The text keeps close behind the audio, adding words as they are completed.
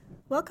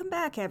Welcome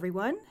back,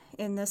 everyone.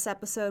 In this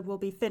episode, we'll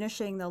be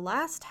finishing the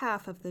last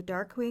half of the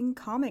Darkwing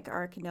comic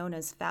arc known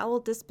as Foul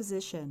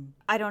Disposition.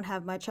 I don't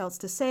have much else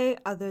to say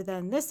other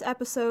than this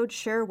episode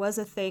sure was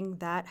a thing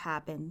that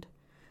happened.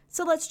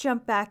 So let's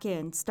jump back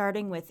in,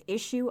 starting with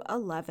issue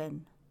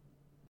 11.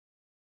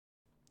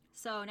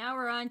 So now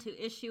we're on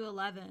to issue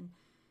 11.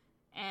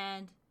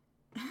 And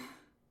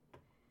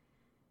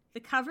the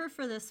cover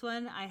for this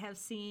one I have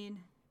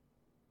seen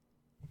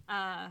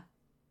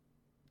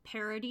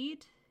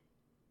parodied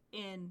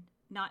in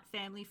not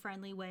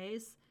family-friendly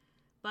ways,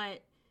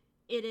 but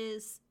it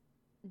is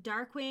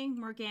Darkwing,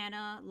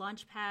 Morgana,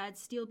 Launchpad,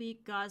 Steelbeak,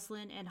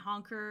 Goslin, and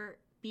Honker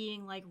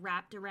being like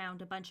wrapped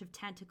around a bunch of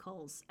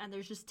tentacles, and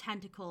there's just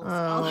tentacles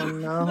all over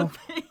the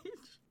page.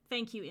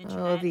 Thank you,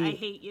 Internet. I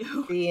hate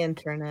you. The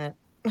Internet.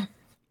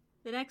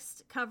 The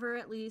next cover,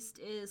 at least,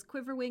 is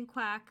Quiverwing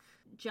Quack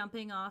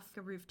jumping off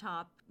a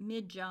rooftop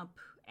mid-jump,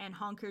 and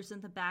Honker's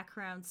in the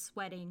background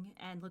sweating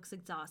and looks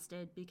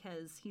exhausted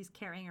because he's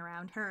carrying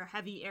around her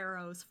heavy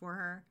arrows for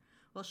her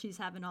while she's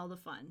having all the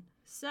fun.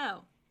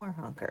 So, Poor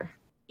Honker.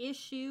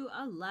 Issue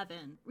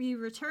 11. We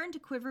return to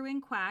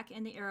Quiverwing Quack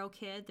and the Arrow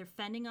Kid. They're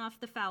fending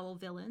off the Foul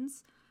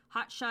villains.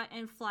 Hotshot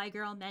and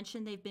Flygirl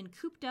mention they've been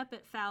cooped up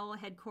at Foul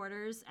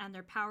headquarters and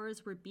their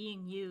powers were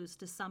being used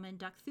to summon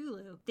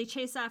Cthulhu. They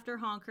chase after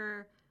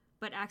Honker,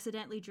 but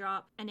accidentally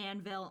drop an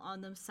anvil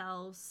on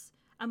themselves.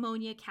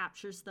 Ammonia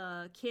captures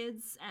the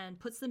kids and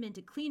puts them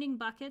into cleaning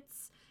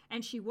buckets,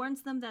 and she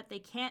warns them that they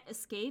can't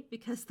escape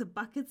because the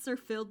buckets are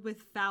filled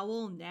with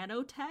foul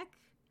nanotech.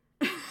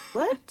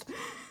 What?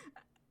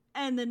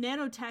 And the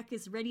nanotech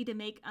is ready to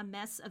make a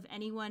mess of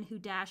anyone who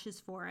dashes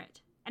for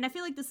it. And I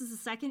feel like this is the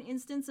second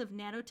instance of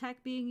nanotech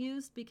being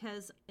used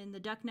because in The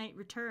Duck Knight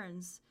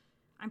Returns,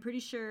 I'm pretty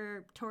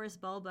sure Taurus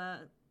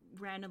Bulba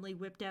randomly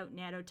whipped out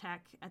nanotech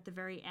at the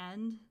very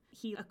end.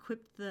 He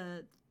equipped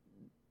the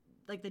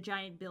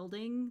giant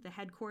building, the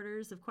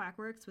headquarters of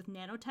Quackworks, with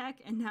nanotech,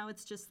 and now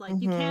it's just like,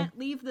 you can't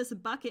leave this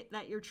bucket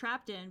that you're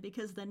trapped in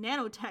because the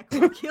nanotech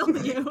will kill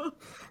you.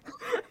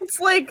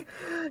 It's like,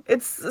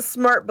 it's a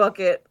smart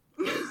bucket.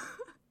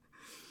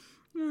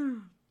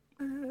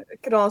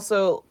 It can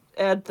also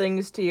add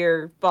things to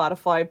your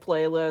Spotify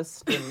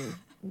playlist, and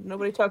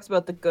nobody talks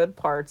about the good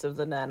parts of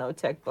the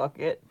nanotech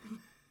bucket.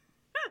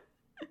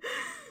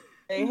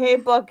 Hey,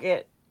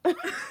 bucket.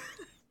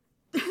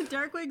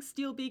 Darkwing,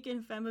 Steelbeak,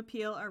 and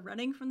Femappeal are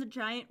running from the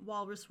giant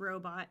walrus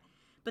robot,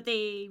 but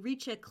they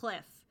reach a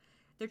cliff.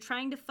 They're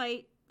trying to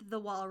fight the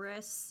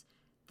walrus.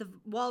 The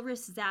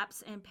walrus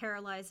zaps and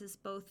paralyzes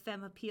both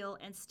Femappeal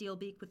and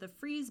Steelbeak with a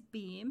freeze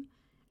beam.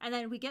 And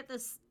then we get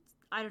this,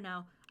 I don't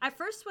know. At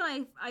first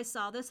when I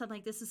saw this, I'm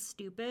like, this is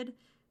stupid.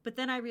 But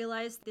then I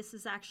realized this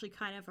is actually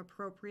kind of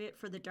appropriate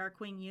for the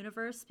Darkwing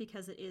universe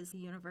because it is the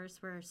universe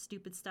where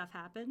stupid stuff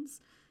happens.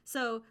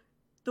 So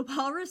the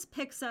walrus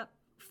picks up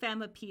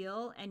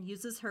Femappeal and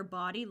uses her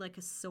body like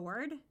a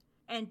sword,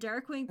 and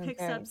Darkwing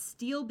picks up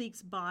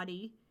Steelbeak's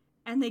body,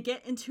 and they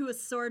get into a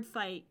sword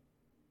fight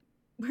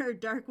where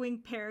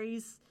Darkwing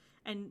parries,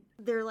 and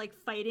they're like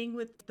fighting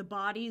with the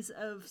bodies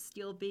of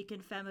Steelbeak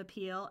and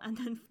Femappeal, and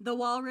then the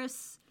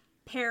walrus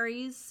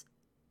parries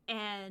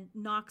and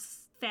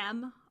knocks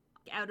Fem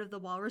out of the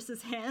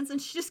walrus's hands, and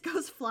she just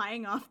goes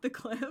flying off the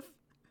cliff.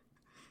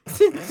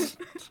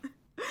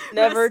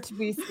 Never to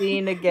be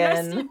seen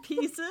again. Rest in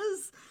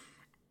pieces.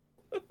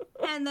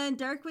 And then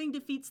Darkwing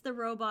defeats the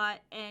robot,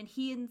 and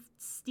he and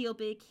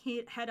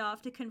Steelbeak head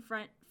off to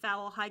confront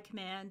Foul High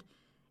Command.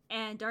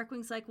 And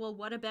Darkwing's like, well,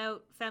 what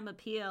about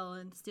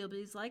Femappeal? And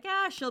Steelbeak's like,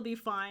 she'll be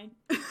fine.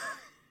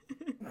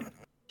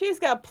 She's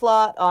got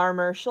plot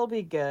armor. She'll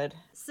be good.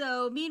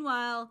 So,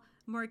 meanwhile,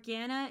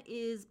 Morgana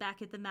is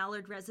back at the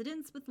Mallard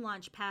residence with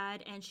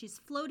Launchpad, and she's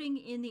floating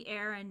in the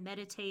air and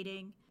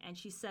meditating. And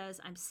she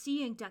says, I'm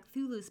seeing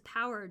Cthulhu's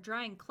power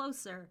drawing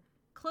closer,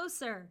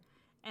 closer.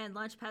 And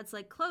Launchpad's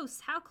like, close?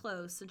 How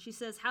close? And she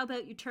says, how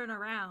about you turn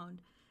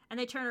around? And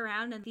they turn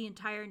around, and the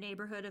entire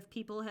neighborhood of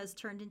people has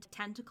turned into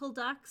tentacle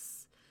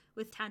ducks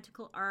with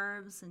tentacle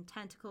arms and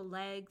tentacle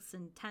legs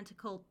and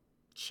tentacle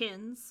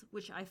chins,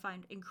 which I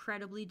find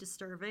incredibly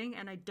disturbing,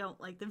 and I don't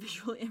like the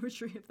visual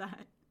imagery of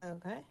that.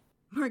 Okay.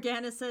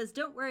 Morgana says,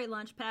 don't worry,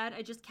 Launchpad.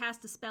 I just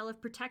cast a spell of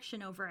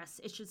protection over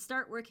us. It should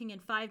start working in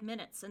 5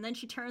 minutes. And then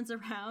she turns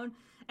around,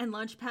 and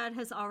Launchpad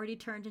has already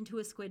turned into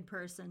a squid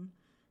person.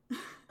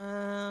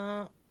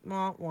 Womp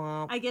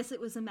womp. I guess it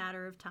was a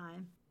matter of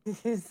time.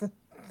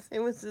 It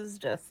was his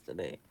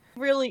destiny.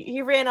 Really,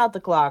 he ran out the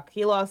clock.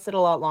 He lost it a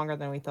lot longer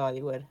than we thought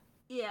he would.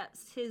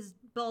 Yes, his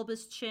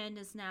bulbous chin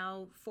is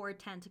now 4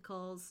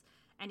 tentacles,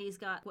 and he's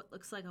got what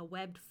looks like a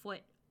webbed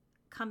foot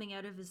coming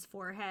out of his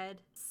forehead.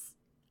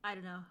 I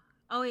don't know.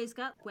 Oh, he's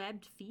got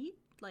webbed feet?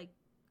 Like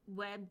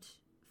webbed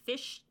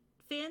fish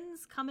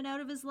fins coming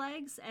out of his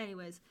legs?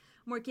 Anyways,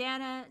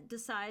 Morgana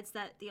decides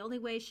that the only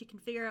way she can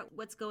figure out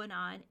what's going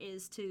on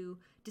is to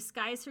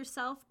disguise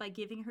herself by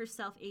giving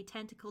herself a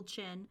tentacle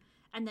chin,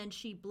 and then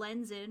she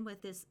blends in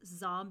with this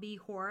zombie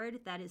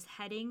horde that is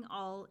heading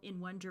all in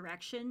one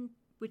direction,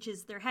 which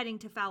is they're heading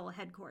to Foul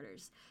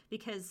headquarters,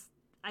 because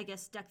I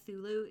guess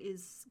Cthulhu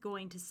is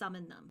going to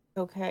summon them.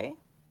 Okay.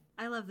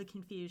 I love the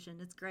confusion.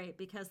 It's great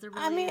because there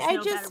I really mean, is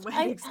no better way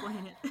to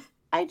explain it.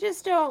 I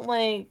just don't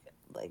like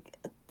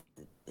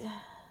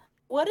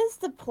what is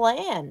the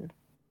plan?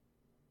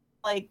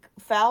 Like,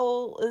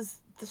 Fowl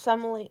is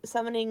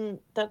summoning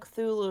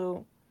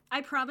Cthulhu. I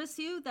promise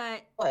you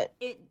that What?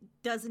 it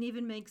doesn't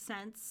even make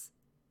sense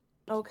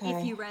Okay.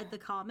 if you read the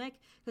comic.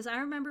 Because I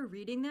remember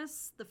reading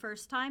this the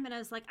first time and I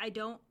was like, I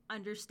don't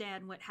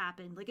understand what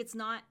happened. Like, it's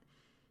not,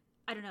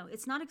 I don't know,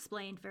 it's not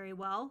explained very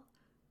well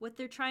what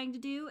they're trying to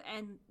do.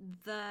 And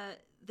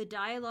the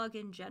dialogue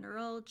in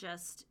general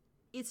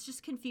it's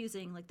just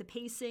confusing. Like, the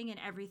pacing and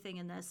everything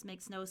in this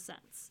makes no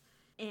sense.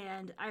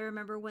 And I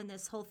remember when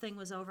this whole thing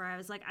was over, I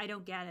was like, I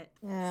don't get it.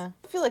 Yeah.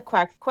 I feel like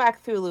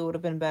Quackthulhu would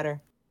have been better.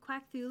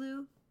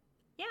 Quackthulhu?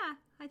 Yeah,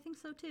 I think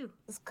so too.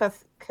 Is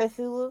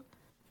Cthulhu?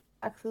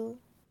 Cthulhu?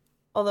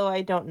 Although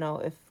I don't know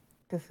if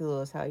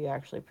Cthulhu is how you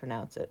actually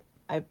pronounce it.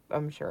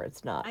 I'm sure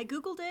it's not. I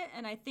googled it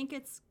and I think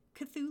it's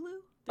Cthulhu.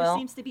 There Well,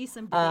 seems to be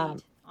some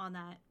debate on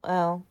that.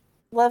 Well,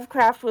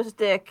 Lovecraft was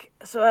dick,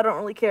 so I don't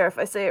really care if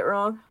I say it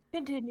wrong.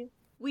 Continue.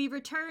 We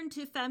return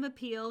to Femme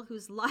Appeal,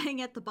 who's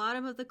lying at the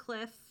bottom of the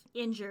cliff,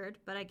 injured,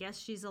 but I guess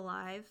she's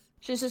alive.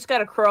 She's just got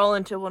to crawl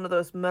into one of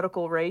those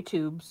medical ray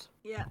tubes.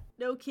 Yeah,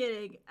 no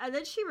kidding. And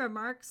then she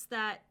remarks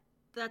that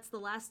that's the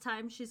last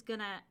time she's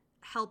gonna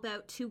help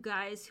out two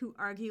guys who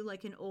argue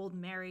like an old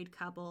married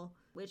couple,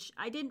 which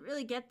I didn't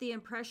really get the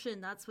impression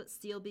that's what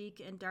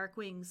Steelbeak and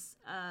Darkwing's,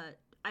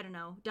 I don't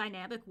know,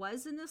 dynamic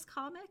was in this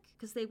comic,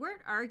 because they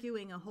weren't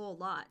arguing a whole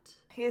lot.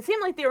 It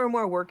seemed like they were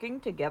more working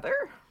together.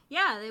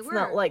 Yeah, they It's were.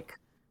 not like,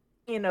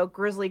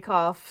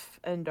 Grizzlycoff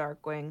and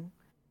Darkwing.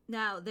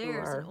 Now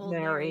there's an old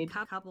married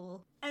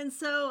couple. And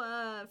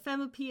so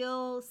Femme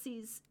Appeal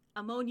sees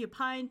Ammonia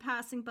Pine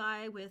passing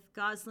by with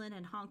Goslin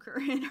and Honker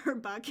in her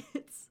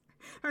buckets,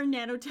 her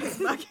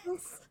nanotech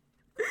buckets.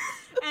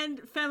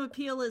 And Femme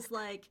Appeal is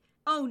like,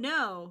 oh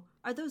no,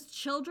 are those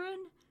children?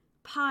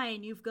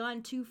 Pine, you've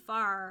gone too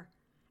far.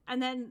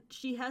 And then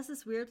she has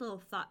this weird little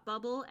thought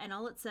bubble, and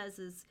all it says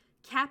is,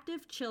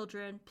 captive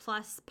children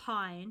plus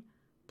Pine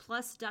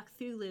plus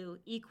Cthulhu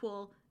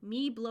equal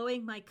me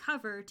blowing my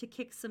cover to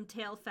kick some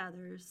tail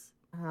feathers.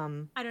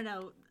 I don't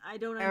know. I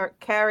don't know.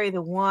 Carry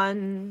the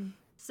one.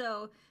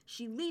 So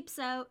she leaps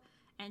out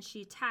and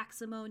she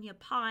attacks Ammonia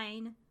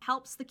Pine,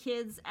 helps the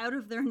kids out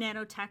of their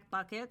nanotech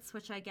buckets,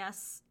 which I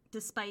guess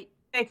despite...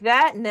 Take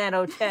that,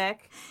 nanotech.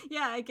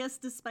 Yeah, I guess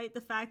despite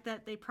the fact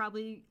that they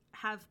probably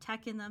have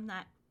tech in them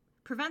that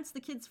prevents the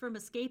kids from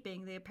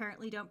escaping, they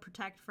apparently don't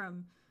protect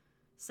from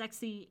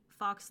sexy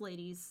fox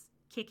ladies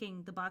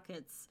kicking the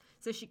buckets.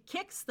 So she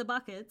kicks the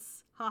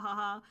buckets, ha ha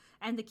ha,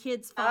 and the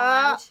kids fall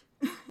out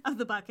of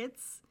the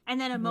buckets. And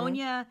then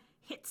Ammonia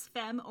hits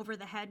Femme over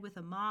the head with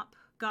a mop.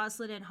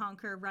 Goslin and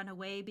Honker run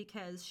away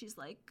because she's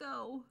like,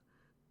 go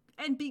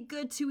and be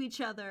good to each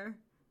other.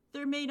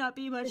 There may not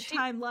be much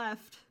time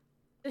left.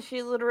 Does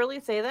she literally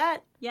say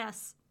that?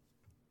 Yes.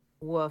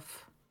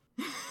 Woof.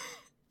 It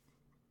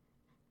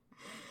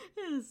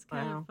is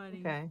kind of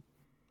funny. Okay.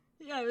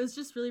 Yeah, it was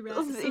just really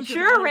random.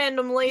 Sure,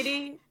 random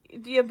lady.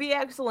 You be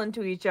excellent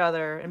to each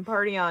other and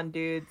party on,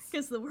 dudes.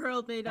 Because the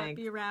world may not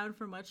be around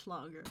for much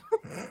longer.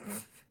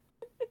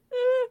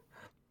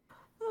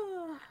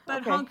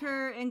 But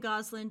Honker and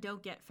Goslin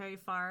don't get very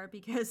far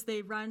because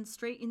they run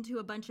straight into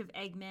a bunch of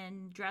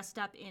Eggmen dressed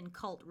up in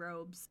cult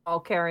robes. All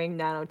carrying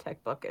nanotech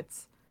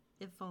buckets.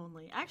 If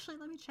only. Actually,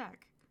 let me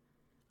check.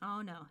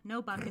 Oh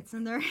no buckets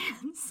in their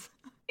hands.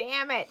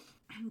 Damn it.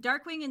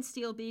 Darkwing and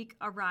Steelbeak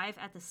arrive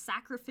at the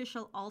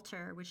sacrificial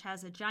altar, which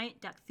has a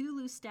giant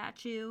Cthulhu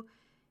statue.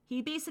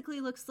 He basically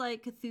looks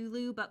like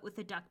Cthulhu, but with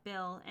a duck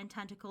bill and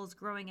tentacles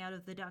growing out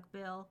of the duck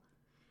bill.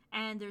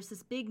 And there's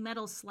this big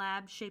metal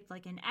slab shaped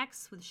like an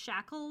X with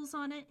shackles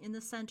on it in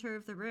the center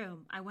of the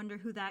room. I wonder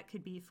who that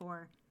could be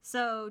for.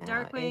 So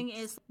Darkwing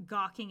is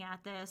gawking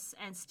at this,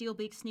 and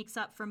Steelbeak sneaks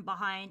up from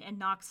behind and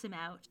knocks him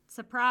out.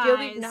 Surprise!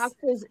 Steelbeak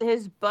knocked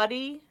his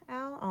buddy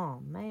out?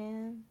 Oh,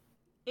 man.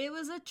 It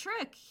was a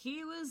trick.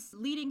 He was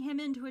leading him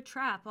into a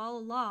trap all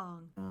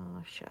along.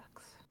 Oh,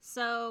 shucks.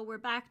 So we're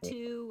back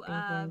to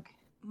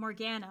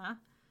Morgana.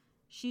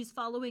 She's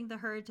following the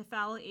herd to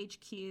Fowl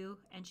HQ,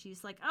 and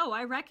she's like, "Oh,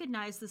 I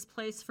recognize this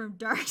place from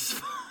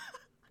Dark's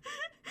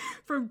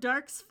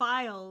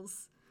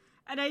files."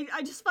 And I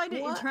just find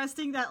it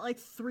interesting that like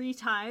 3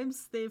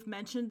 times they've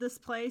mentioned this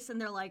place, and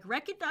they're like,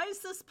 "Recognize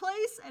this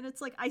place?" And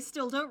it's like, I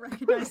still don't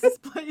recognize this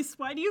place.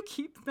 Why do you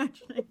keep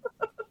mentioning?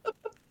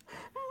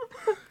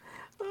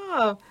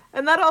 Oh,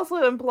 and that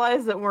also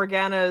implies that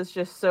Morgana is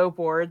just so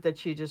bored that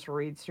she just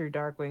reads through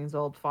Darkwing's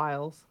old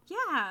files.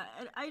 Yeah,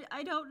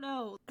 I don't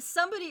know.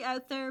 Somebody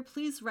out there,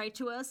 please write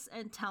to us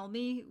and tell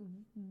me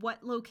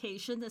what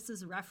location this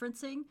is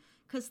referencing,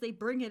 because they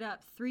bring it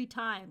up 3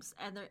 times,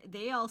 and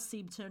they all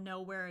seem to know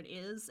where it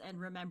is and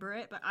remember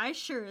it, but I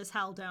sure as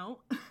hell don't.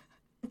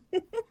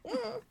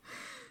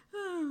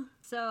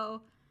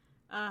 So,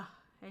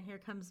 and here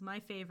comes my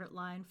favorite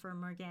line for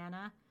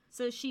Morgana.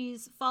 So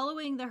she's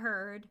following the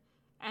herd,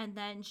 and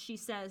then she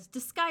says,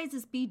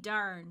 "Disguises be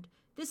darned.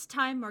 This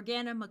time,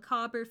 Morgana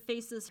Macabre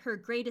faces her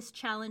greatest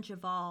challenge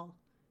of all. ...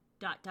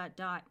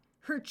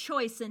 Her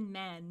choice in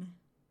men.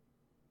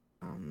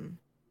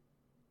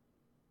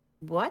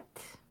 What?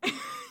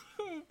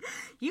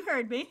 You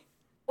heard me.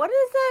 What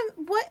is that?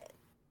 What?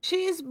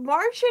 She's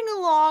marching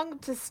along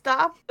to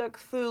stop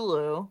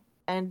Cthulhu,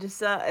 and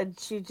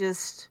she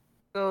just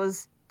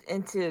goes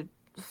into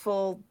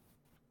full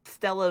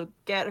Stella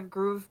get a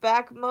groove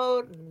back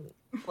mode, and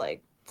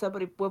like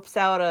somebody whips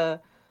out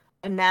a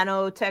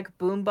nanotech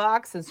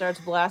boombox and starts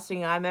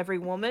blasting "I'm Every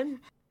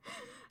Woman."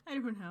 I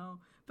don't know.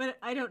 But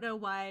I don't know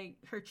why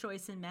her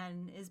choice in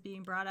men is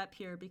being brought up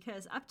here,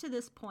 because up to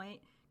this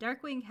point,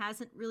 Darkwing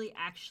hasn't really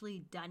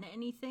actually done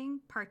anything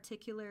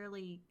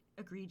particularly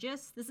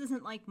egregious. This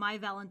isn't like My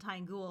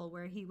Valentine Ghoul,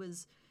 where he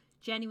was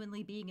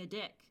genuinely being a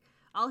dick.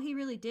 All he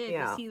really did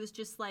was he was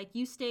just like,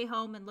 you stay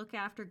home and look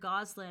after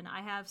Goslin.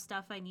 I have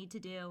stuff I need to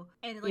do.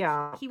 And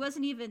like, he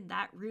wasn't even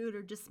that rude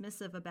or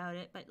dismissive about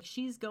it, but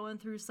she's going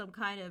through some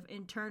kind of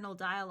internal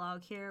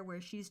dialogue here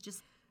where she's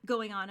just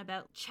going on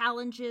about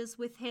challenges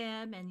with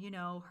him and, you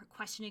know,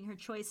 questioning her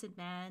choice in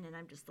men. And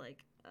I'm just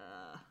like,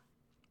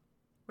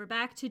 We're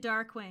back to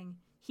Darkwing.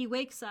 He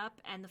wakes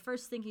up and the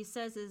first thing he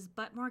says is,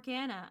 but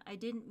Morgana, I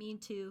didn't mean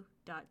to... ...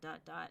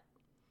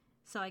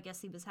 So I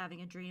guess he was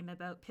having a dream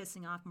about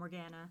pissing off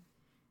Morgana.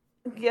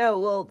 Yeah,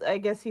 well, I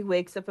guess he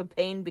wakes up in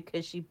pain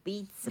because she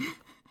beats him.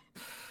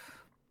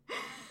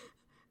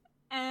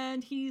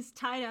 And he's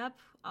tied up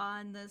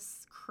on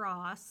this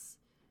cross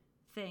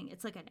thing.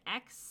 It's like an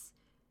X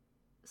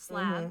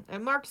slab.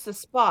 It marks the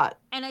spot.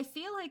 And I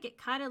feel like it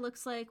kind of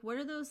looks like, what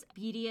are those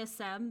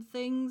BDSM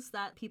things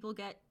that people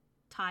get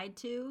tied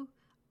to?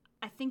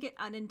 I think it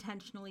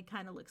unintentionally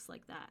kind of looks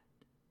like that.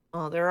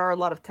 Oh, there are a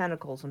lot of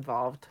tentacles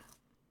involved.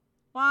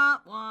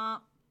 Womp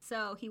womp.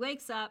 So he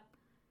wakes up.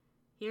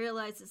 He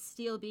realizes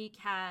Steelbeak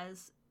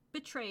has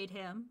betrayed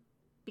him,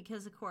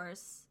 because of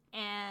course.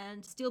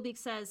 And Steelbeak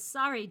says,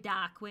 sorry,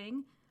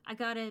 Darkwing. I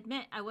gotta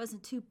admit, I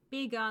wasn't too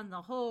big on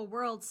the whole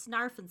world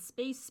snarf and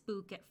space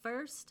spook at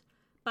first.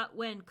 But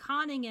when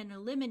conning and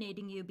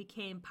eliminating you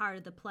became part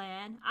of the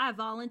plan, I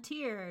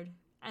volunteered.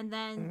 And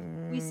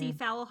then we see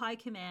Foul High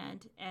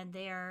Command, and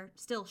they are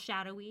still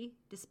shadowy,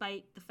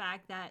 despite the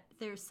fact that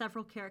there's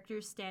several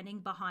characters standing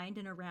behind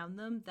and around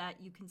them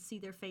that you can see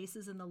their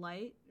faces in the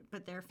light,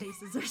 but their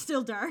faces are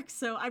still dark.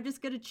 So I'm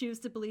just going to choose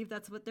to believe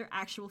that's what their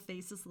actual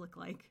faces look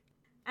like.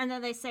 And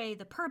then they say,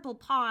 the Purple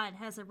Pawn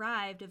has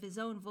arrived of his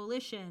own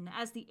volition,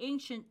 as the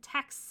ancient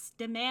texts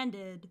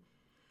demanded.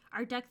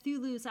 Our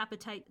Cthulhu's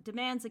appetite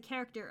demands a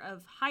character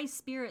of high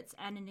spirits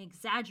and an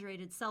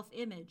exaggerated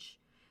self-image.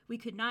 We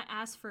could not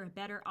ask for a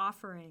better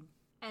offering.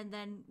 And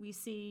then we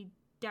see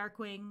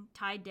Darkwing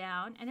tied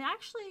down. And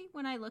actually,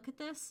 when I look at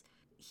this,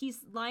 he's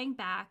lying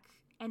back,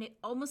 and it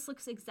almost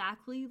looks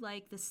exactly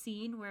like the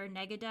scene where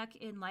Negaduck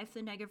in Life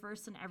the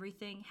Negaverse and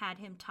everything had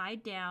him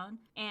tied down,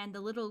 and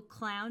the little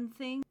clown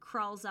thing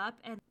crawls up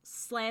and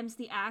slams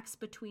the axe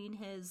between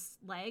his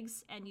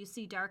legs, and you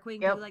see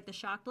Darkwing do like the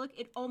shocked look.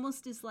 It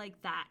almost is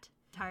like that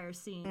entire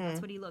scene.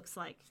 That's what he looks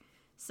like.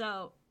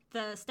 So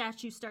the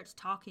statue starts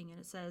talking, and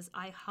it says,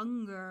 I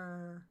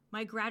hunger.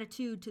 My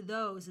gratitude to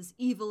those as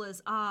evil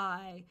as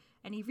I.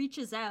 And he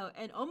reaches out,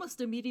 and almost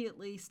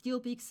immediately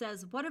Steelbeak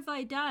says, what have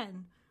I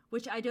done?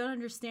 Which I don't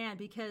understand,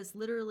 because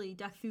literally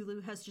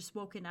Cthulhu has just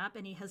woken up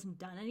and he hasn't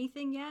done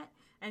anything yet.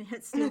 And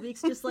yet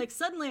Steelbeak's just like,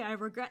 suddenly I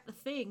regret the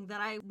thing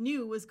that I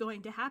knew was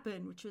going to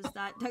happen, which was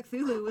that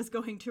Cthulhu was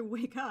going to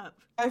wake up.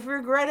 I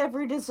regret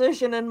every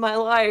decision in my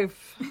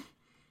life.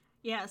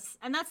 Yes,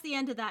 and that's the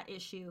end of that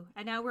issue.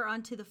 And now we're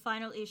on to the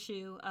final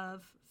issue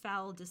of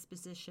Foul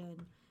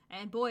Disposition.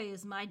 And boy,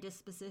 is my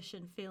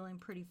disposition feeling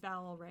pretty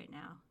foul right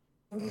now.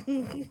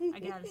 I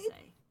gotta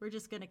say. We're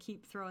just gonna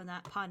keep throwing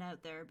that pun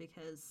out there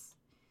because...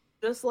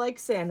 Just like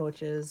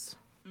sandwiches.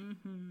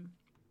 Mm-hmm.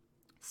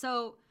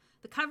 So,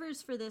 the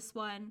covers for this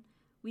one,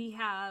 we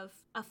have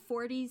a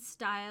 40s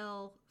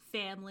style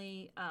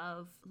family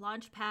of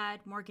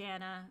Launchpad,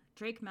 Morgana,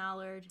 Drake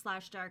Mallard /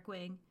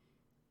 Darkwing,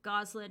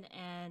 Goslin,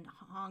 and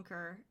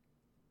Honker.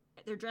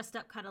 They're dressed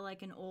up kind of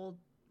like an old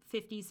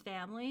 50s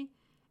family,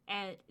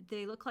 and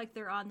they look like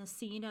they're on the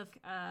scene of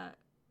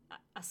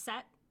a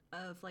set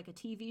of like a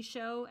TV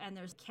show, and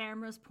there's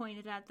cameras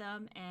pointed at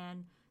them,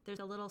 and there's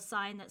a little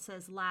sign that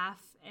says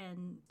laugh,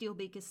 and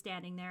Steelbeak is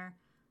standing there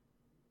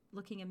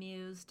looking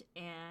amused,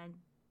 and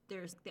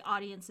there's the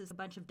audience is a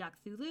bunch of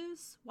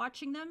Cthulhus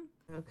watching them.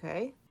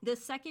 Okay. The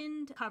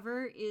second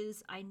cover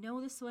is, I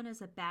know this one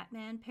is a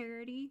Batman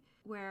parody,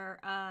 where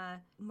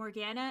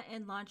Morgana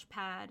and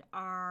Launchpad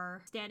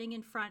are standing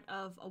in front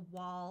of a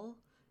wall,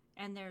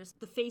 and there's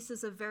the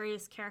faces of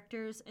various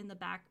characters in the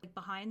back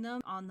behind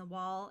them on the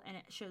wall, and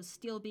it shows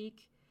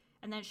Steelbeak,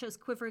 and then it shows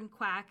Quivering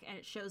Quack, and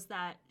it shows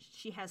that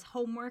she has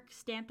homework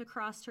stamped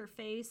across her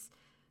face.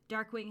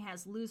 Darkwing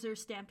has loser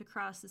stamped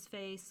across his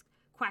face.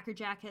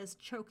 Quackerjack has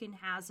choking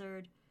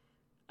hazard.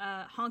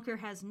 Honker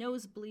has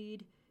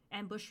nosebleed,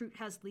 and Bushroot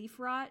has leaf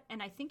rot.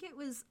 And I think it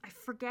was, I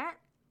forget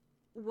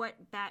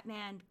what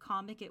Batman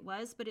comic it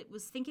was, but it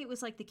was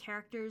like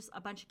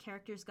a bunch of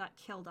characters got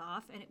killed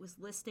off, and it was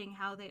listing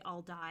how they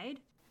all died.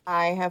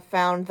 I have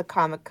found the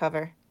comic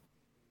cover.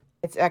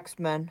 It's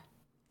X-Men.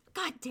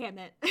 God damn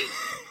it.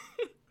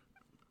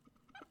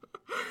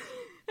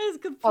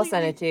 I'll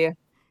send it to you.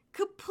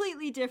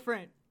 Completely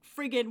different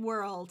friggin'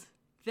 world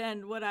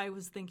than what I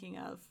was thinking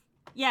of.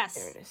 Yes,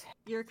 There it is.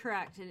 you're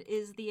correct. It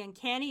is the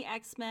Uncanny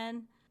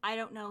X-Men. I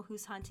don't know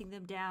who's hunting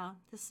them down.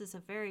 This is a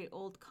very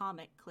old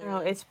comic, clearly. No,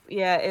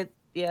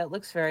 it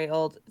looks very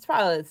old. It's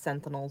probably the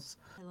Sentinels.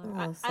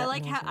 I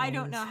like how I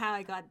don't know how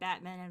I got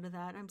Batman out of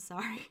that. I'm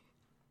sorry.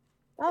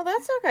 Oh,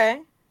 that's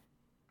okay.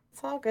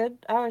 It's all good.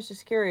 I was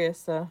just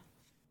curious, though.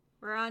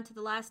 We're on to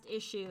the last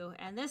issue,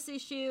 and this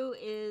issue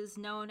is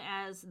known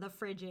as The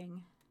Fridging.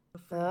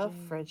 The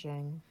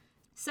fridging.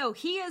 So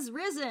he has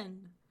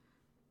risen.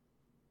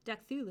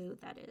 Cthulhu,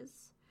 that is.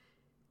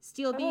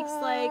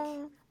 Steelbeak's like,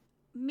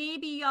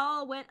 maybe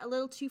y'all went a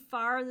little too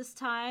far this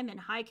time, and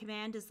High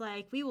Command is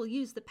like, we will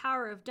use the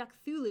power of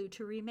Cthulhu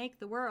to remake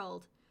the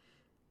world.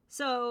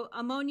 So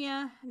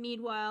Ammonia,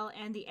 meanwhile,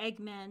 and the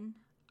Eggmen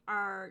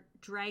are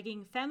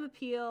dragging Femme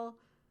Appeal,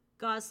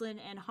 Goslin,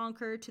 and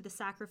Honker to the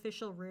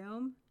sacrificial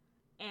room.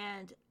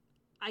 And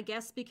I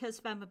guess because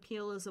Femme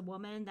Appeal is a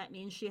woman, that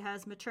means she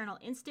has maternal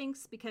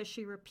instincts, because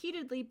she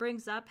repeatedly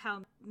brings up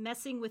how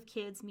messing with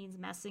kids means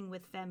messing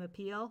with Femme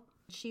Appeal.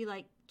 She,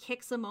 like,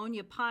 kicks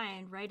Ammonia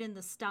Pine right in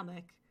the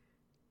stomach.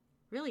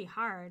 Really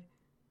hard.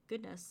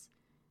 Goodness.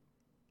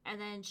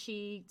 And then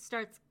she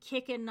starts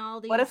kicking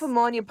all these... What if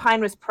Ammonia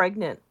Pine was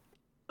pregnant?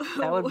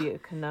 That would be a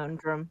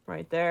conundrum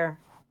right there.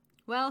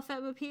 Well,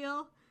 Femme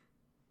Appeal,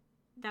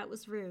 that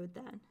was rude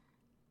then.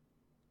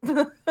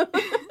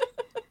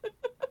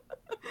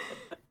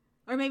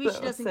 Or maybe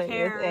she doesn't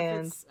care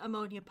if it's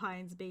Ammonia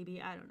Pine's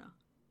baby. I don't know.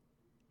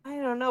 I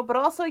don't know, but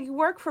also you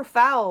work for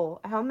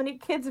Fowl. How many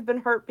kids have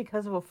been hurt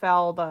because of what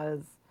Fowl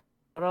does?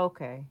 But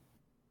okay.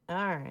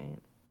 All right.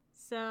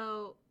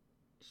 So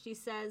she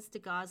says to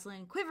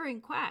Goslin, Quivering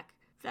Quack,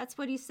 if that's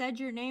what he said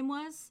your name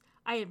was,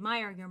 I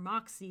admire your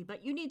moxie,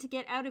 but you need to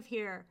get out of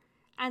here.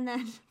 And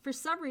then, for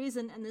some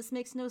reason, and this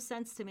makes no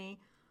sense to me,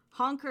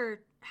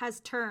 Honker has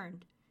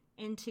turned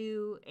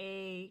into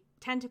a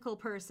tentacle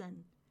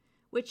person,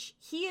 which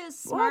he is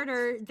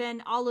smarter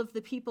than all of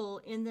the people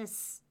in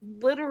this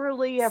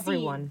literally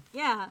everyone.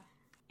 Scene. Yeah.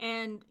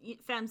 And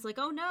Femme's like,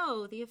 oh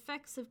no, the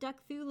effects of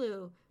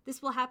Cthulhu.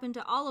 This will happen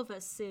to all of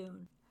us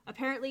soon.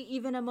 Apparently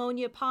even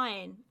Ammonia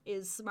Pine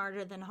is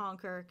smarter than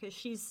Honker, because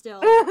she's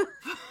still...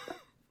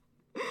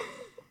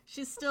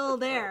 she's still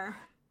there.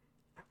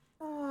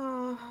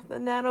 Oh, the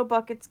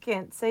nanobuckets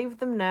can't save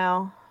them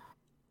now.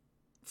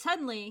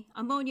 Suddenly,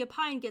 Ammonia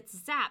Pine gets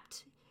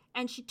zapped,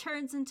 and she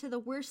turns into the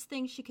worst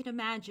thing she could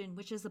imagine,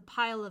 which is a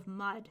pile of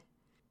mud.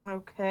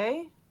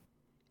 Okay.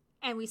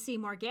 And we see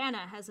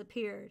Morgana has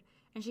appeared,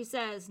 and she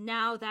says,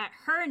 now that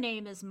her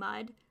name is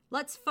Mud,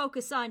 let's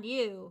focus on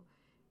you.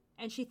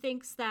 And she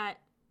thinks that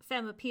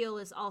Femme Appeal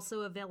is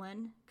also a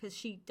villain, because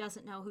she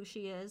doesn't know who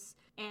she is.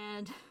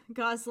 And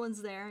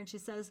Goslin's there, and she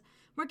says,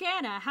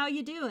 Morgana, how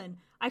you doing?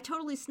 I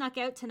totally snuck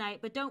out tonight,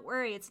 but don't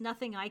worry, it's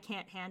nothing I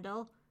can't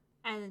handle.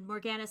 And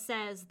Morgana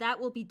says, that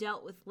will be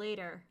dealt with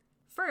later.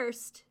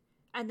 First,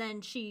 and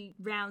then she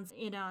rounds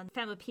in on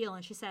Femme Appeal,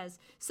 and she says,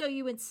 so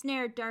you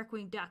ensnared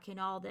Darkwing Duck in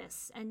all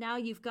this, and now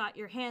you've got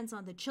your hands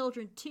on the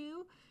children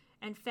too?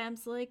 And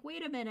Femme's like,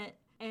 wait a minute.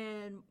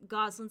 And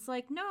Goslin's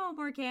like, no,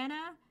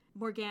 Morgana.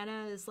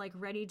 Morgana is like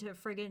ready to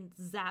friggin'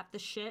 zap the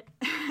shit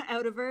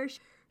out of her.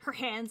 Her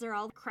hands are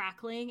all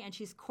crackling, and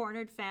she's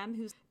cornered Femme,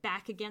 who's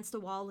back against a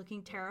wall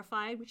looking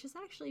terrified, which is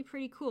actually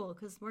pretty cool,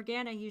 because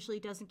Morgana usually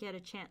doesn't get a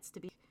chance to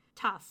be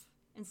tough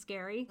and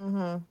scary.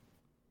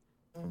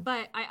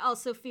 But I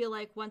also feel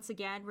like, once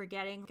again, we're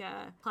getting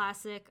a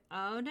classic,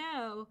 oh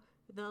no,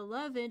 the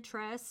love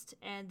interest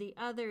and the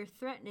other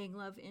threatening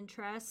love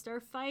interest are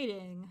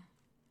fighting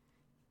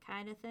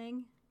kind of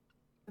thing.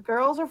 The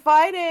girls are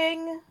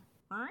fighting.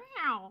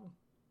 Wow.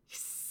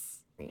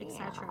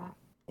 Etc.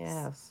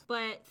 Yes.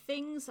 But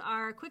things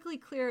are quickly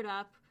cleared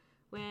up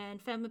when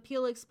Femme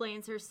Appeal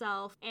explains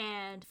herself,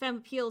 and Femme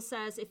Appeal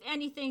says, if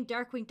anything,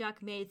 Darkwing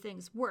Duck made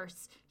things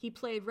worse. He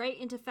played right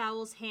into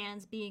Fowl's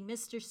hands, being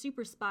Mr.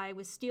 Super Spy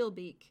with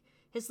Steelbeak.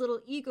 His little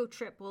ego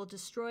trip will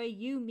destroy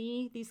you,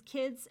 me, these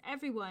kids,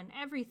 everyone,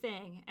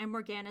 everything. And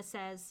Morgana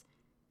says,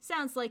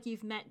 sounds like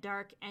you've met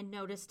Dark and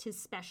noticed his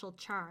special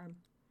charm.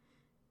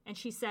 And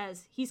she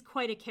says, he's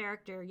quite a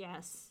character,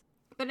 yes.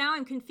 But now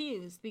I'm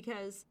confused,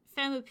 because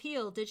Femme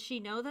Appeal, did she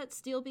know that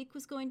Steelbeak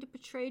was going to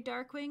betray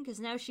Darkwing? Because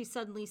now she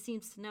suddenly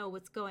seems to know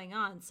what's going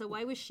on. So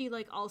why was she,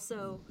 like,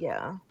 also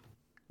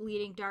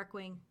leading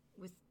Darkwing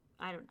with,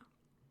 I don't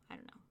know.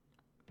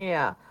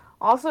 Yeah.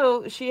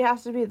 Also, she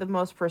has to be the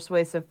most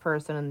persuasive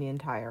person in the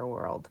entire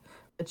world.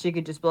 That she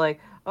could just be like,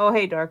 oh,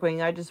 hey,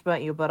 Darkwing, I just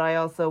met you, but I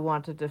also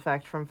want to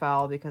defect from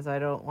Fowl because I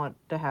don't want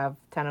to have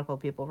tentacle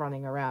people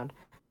running around.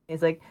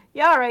 He's like,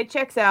 yeah, all right,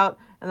 checks out.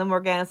 And then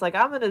Morgana's like,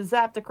 I'm going to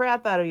zap the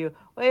crap out of you.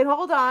 Wait,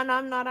 hold on,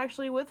 I'm not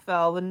actually with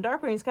Fowl, and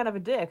Darkwing's kind of a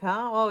dick,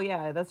 huh? Oh,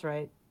 yeah, that's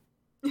right.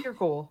 You're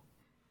cool.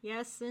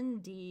 Yes,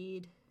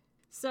 indeed.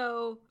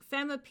 So,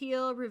 Femme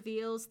Appeal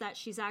reveals that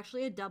she's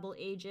actually a double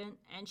agent,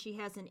 and she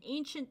has an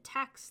ancient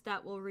text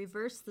that will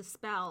reverse the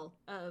spell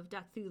of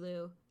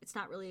Cthulhu. It's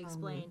not really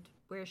explained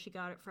where she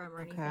got it from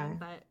or anything,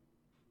 but...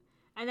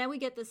 And then we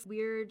get this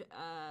weird,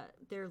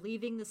 they're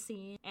leaving the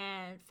scene,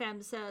 and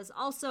Femme says,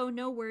 also,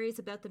 no worries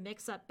about the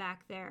mix-up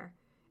back there.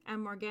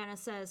 And Morgana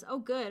says, oh,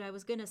 good, I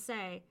was gonna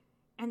say.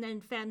 And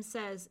then Femme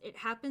says, it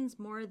happens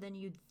more than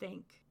you'd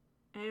think.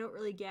 And I don't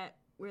really get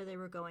where they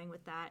were going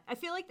with that. I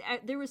feel like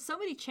there were so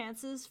many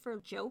chances for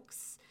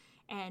jokes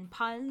and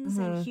puns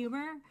and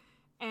humor,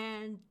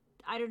 and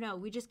I don't know,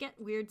 we just get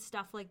weird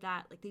stuff like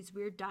that, like these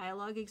weird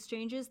dialogue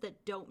exchanges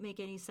that don't make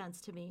any sense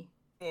to me.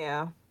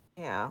 Yeah.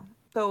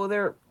 So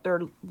they're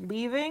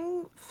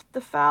leaving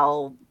the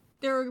foul.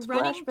 They're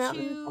running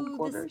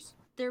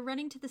they're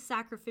running to the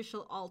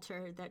sacrificial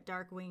altar that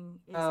Darkwing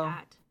is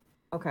at.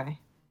 Okay.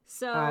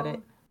 So got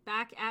it.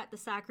 Back at the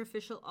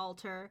sacrificial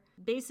altar,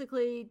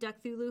 basically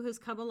Cthulhu has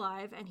come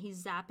alive and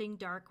he's zapping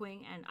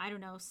Darkwing and, I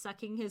don't know,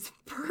 sucking his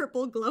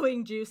purple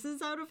glowing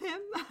juices out of him.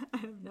 I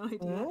have no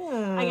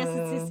idea. I guess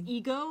it's his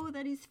ego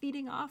that he's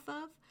feeding off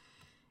of.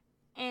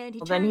 And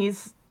then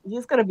he's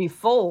gonna be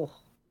full.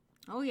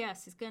 Oh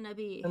yes, he's gonna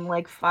be in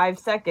like 5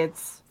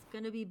 seconds. He's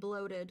gonna be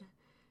bloated.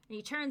 And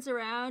he turns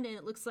around and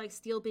it looks like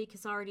Steelbeak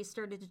has already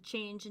started to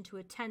change into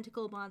a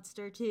tentacle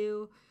monster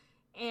too.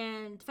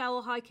 And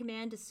Foul High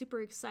Command is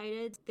super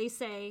excited. They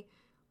say,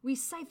 we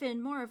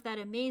siphon more of that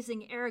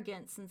amazing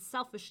arrogance and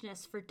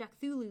selfishness for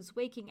Cthulhu's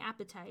waking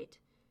appetite.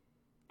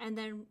 And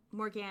then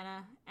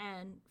Morgana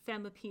and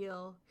Femme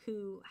Appeal,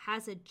 who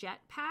has a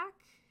jetpack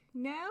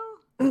now?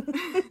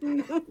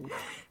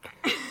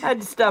 I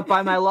had to stop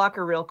by my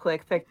locker real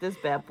quick, pick this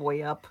bad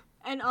boy up.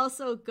 And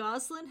also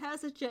Goslin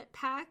has a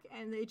jetpack,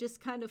 and they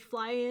just kind of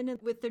fly in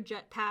with their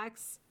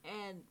jetpacks,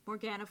 and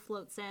Morgana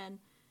floats in.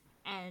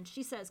 And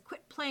she says,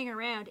 quit playing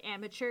around,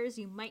 amateurs,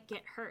 you might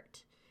get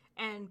hurt.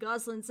 And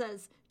Goslin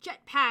says,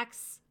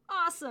 jetpacks,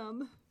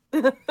 awesome.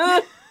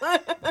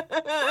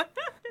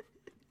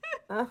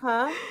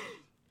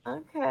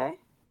 Okay.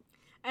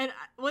 And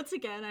once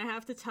again, I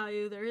have to tell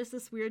you, there is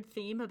this weird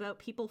theme about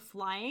people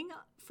flying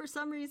for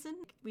some reason.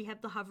 We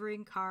have the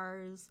hovering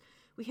cars,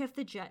 we have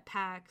the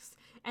jetpacks,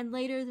 and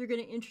later they're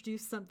going to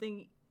introduce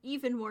something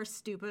even more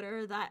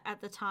stupider that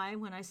at the time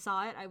when I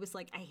saw it, I was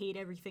like, I hate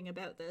everything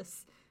about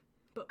this.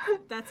 But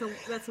that's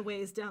a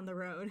ways down the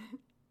road.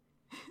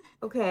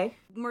 Okay.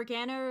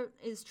 Morgana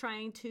is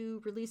trying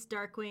to release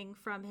Darkwing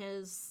from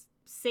his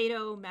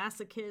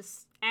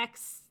sadomasochist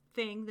X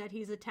thing that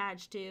he's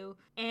attached to,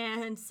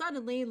 and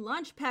suddenly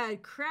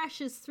Launchpad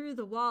crashes through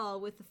the wall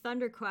with a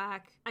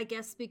thunderquack, I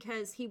guess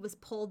because he was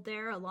pulled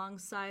there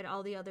alongside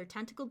all the other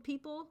tentacled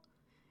people.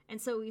 And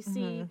so we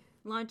see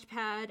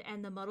Launchpad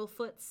and the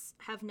Muddlefoots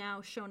have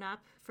now shown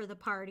up for the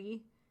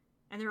party,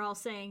 and they're all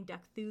saying,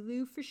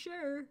 Cthulhu for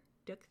sure.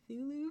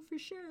 Cthulhu for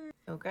sure.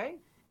 Okay.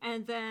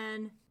 And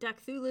then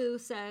Cthulhu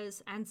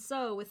says, and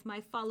so with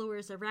my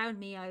followers around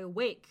me I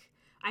awake.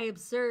 I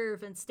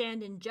observe and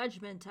stand in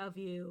judgment of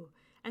you.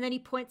 And then he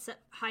points at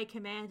High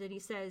Command and he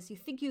says, you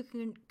think you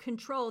can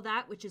control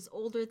that which is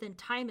older than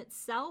time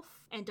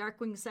itself? And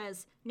Darkwing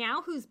says,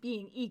 now who's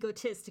being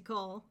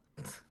egotistical?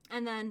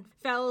 And then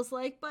Fowl's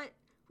like, but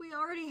we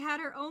already had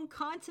our own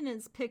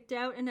continents picked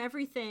out and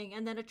everything.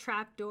 And then a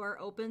trap door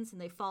opens and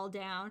they fall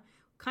down.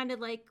 Kind of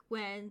like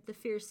when the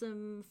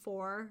Fearsome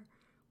Four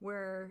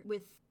were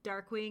with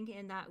Darkwing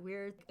in that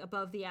weird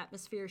above the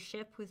atmosphere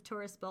ship with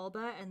Taurus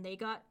Bulba and they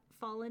got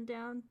fallen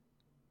down.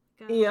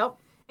 Yep.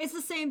 It's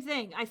the same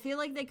thing. I feel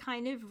like they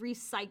kind of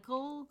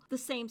recycle the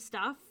same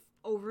stuff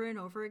over and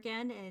over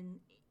again and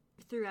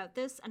throughout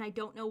this, and I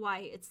don't know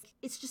why.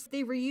 It's just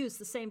they reuse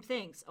the same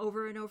things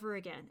over and over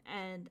again,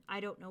 and I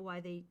don't know why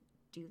they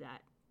do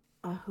that.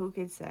 Who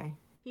could say?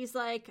 He's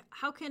like,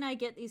 how can I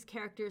get these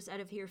characters out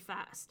of here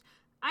fast?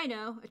 I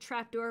know, a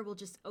trapdoor will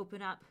just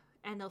open up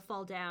and they'll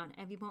fall down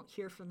and we won't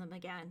hear from them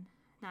again.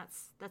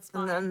 That's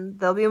fine. And then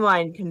they'll be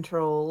mind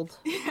controlled.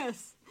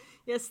 Yes,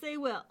 they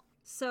will.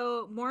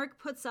 So Morg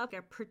puts up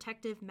a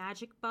protective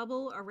magic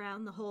bubble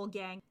around the whole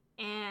gang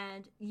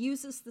and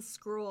uses the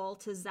scroll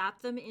to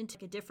zap them into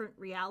a different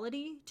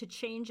reality to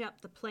change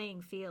up the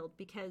playing field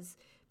because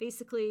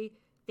basically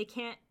they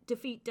can't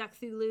defeat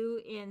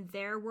Cthulhu in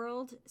their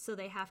world, so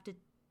they have to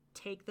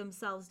take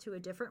themselves to a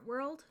different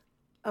world.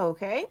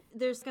 Okay.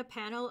 There's a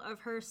panel of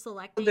her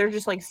selecting... They're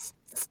just like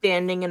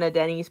standing in a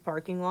Denny's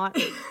parking lot.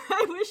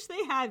 I wish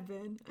they had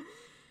been.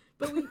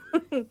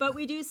 But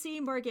we do see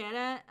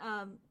Morgana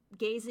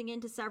gazing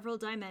into several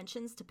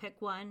dimensions to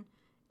pick one,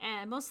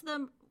 and most of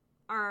them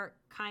are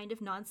kind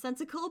of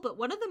nonsensical, but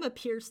one of them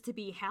appears to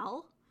be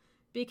hell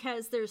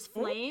because there's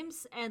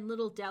flames and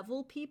little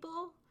devil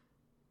people,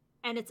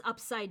 and it's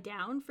upside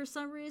down for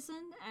some reason,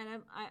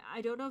 and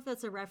I don't know if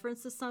that's a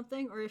reference to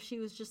something or if she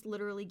was just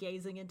literally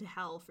gazing into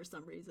hell for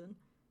some reason.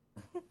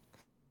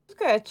 Just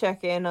gotta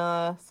check in,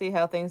 see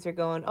how things are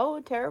going. Oh,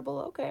 terrible,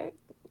 okay.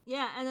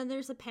 Yeah, and then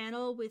there's a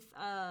panel with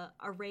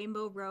a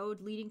rainbow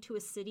road leading to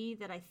a city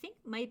that I think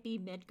might be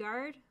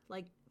Midgard,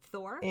 like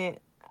Thor.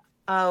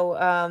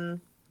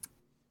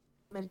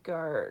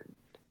 Midgard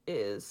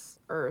is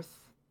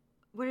Earth.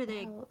 What are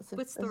they?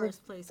 What's Thor's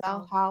place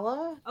called?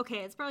 Valhalla? Okay,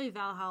 it's probably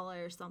Valhalla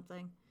or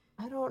something.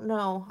 I don't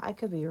know. I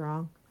could be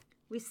wrong.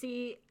 We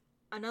see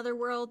another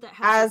world that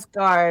has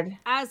Asgard.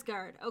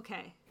 Asgard.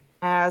 Okay.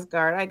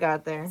 Asgard. I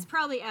got there. It's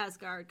probably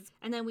Asgard.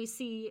 And then we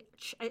see,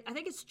 I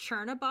think it's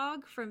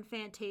Chernabog from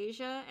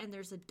Fantasia, and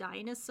there's a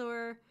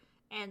dinosaur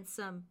and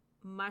some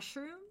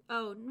mushroom.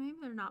 Oh, maybe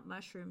they're not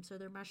mushrooms, so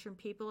they're mushroom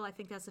people. I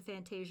think that's a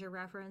Fantasia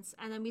reference.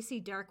 And then we see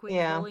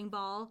Darkwing Bowling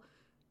Ball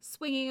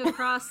swinging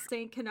across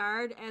St.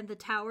 Canard, and the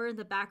tower in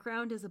the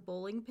background is a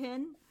bowling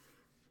pin.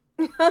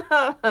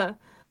 I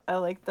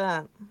like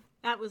that.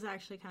 That was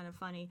actually kind of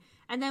funny.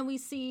 And then we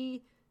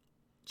see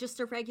just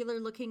a regular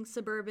looking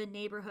suburban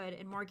neighborhood,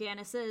 and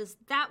Morgana says,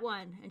 "That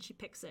one," and she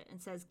picks it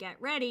and says, "Get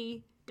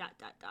ready, ...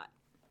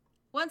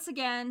 Once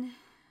again,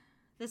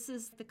 this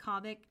is the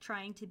comic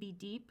trying to be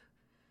deep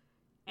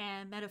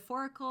and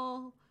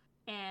metaphorical,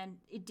 and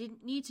it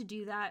didn't need to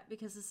do that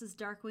because this is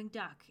Darkwing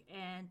Duck,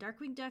 and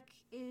Darkwing Duck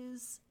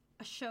is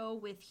a show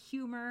with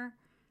humor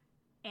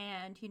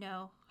and,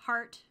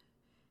 heart.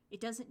 It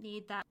doesn't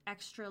need that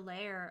extra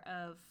layer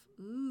of,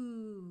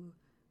 ooh,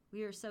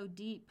 we are so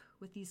deep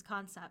with these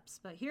concepts.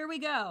 But here we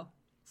go.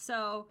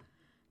 So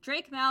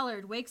Drake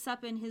Mallard wakes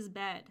up in his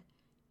bed.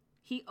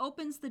 He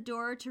opens the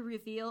door to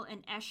reveal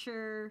an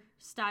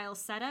Escher-style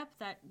setup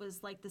that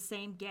was like the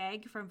same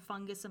gag from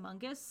Fungus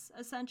Among Us,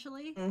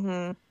 essentially.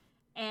 Mm-hmm.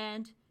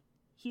 And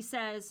he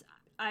says,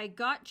 "I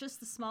got just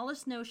the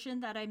smallest notion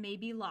that I may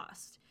be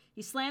lost."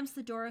 He slams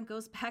the door and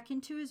goes back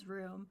into his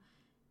room.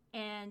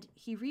 And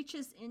he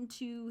reaches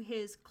into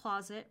his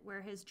closet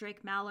where his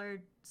Drake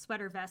Mallard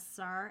sweater vests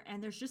are.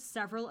 And there's just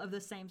several of the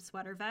same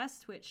sweater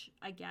vest, which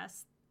I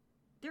guess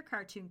they're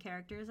cartoon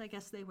characters. I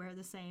guess they wear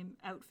the same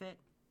outfit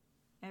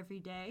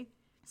every day.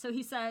 So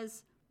he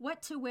says,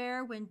 "What to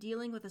wear when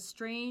dealing with a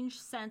strange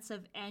sense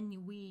of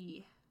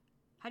ennui."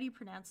 How do you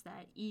pronounce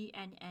that?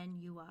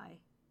 E-N-N-U-I.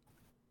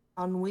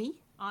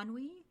 Ennui?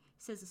 Ennui? He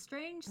says a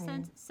strange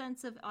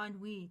sense of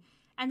ennui.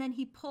 And then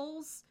he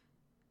pulls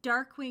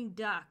Darkwing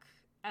Duck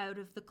out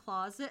of the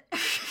closet.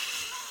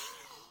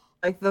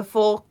 Like the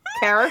full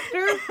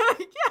character?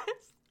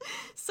 Yes.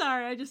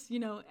 Sorry, I just,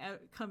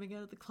 coming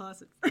out of the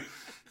closet.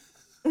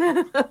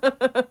 I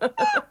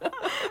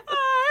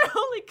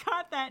only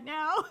caught that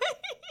now.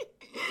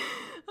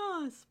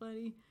 Oh, it's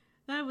funny.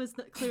 That was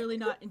clearly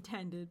not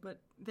intended,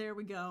 but there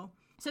we go.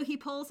 So he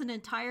pulls an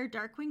entire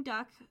Darkwing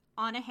Duck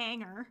on a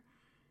hanger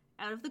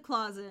out of the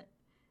closet,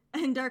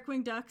 and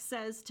Darkwing Duck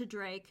says to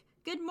Drake,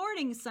 "Good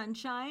morning,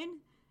 sunshine."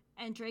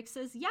 And Drake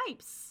says,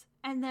 "Yipes."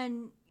 And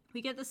then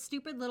we get the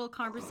stupid little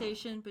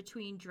conversation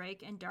between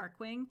Drake and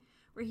Darkwing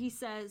where he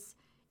says,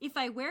 "If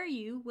I wear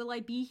you, will I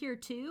be here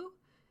too?"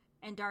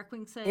 And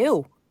Darkwing says,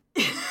 Ew.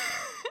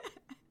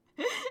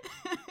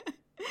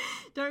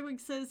 Darkwing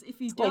says,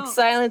 "If you It's don't..." like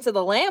Silence of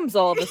the Lambs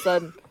all of a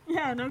sudden.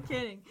 Yeah, no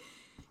kidding.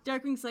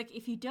 Darkwing's like,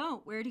 "If you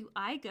don't, where do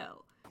I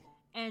go?"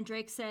 And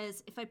Drake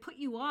says, "If I put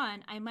you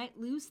on, I might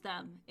lose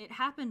them. It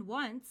happened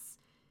once."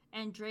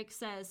 And Drake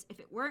says, "If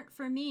it weren't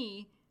for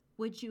me,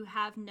 would you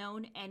have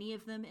known any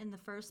of them in the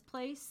first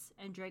place?"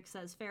 And Drake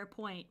says, "Fair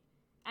point."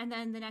 And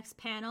then the next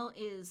panel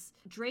is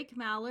Drake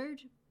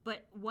Mallard,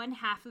 but one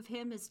half of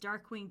him is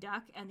Darkwing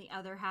Duck and the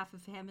other half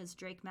of him is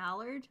Drake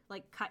Mallard,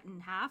 like cut in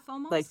half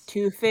almost. Like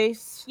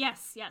Two-Face?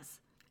 Yes.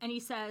 And he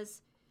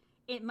says,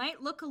 "It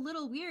might look a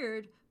little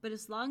weird, but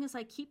as long as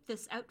I keep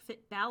this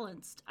outfit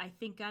balanced, I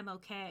think I'm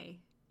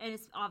okay." And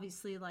it's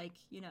obviously like,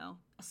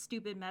 a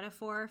stupid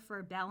metaphor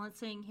for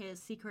balancing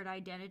his secret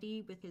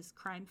identity with his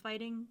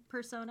crime-fighting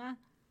persona.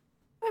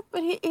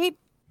 But he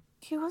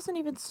wasn't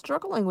even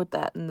struggling with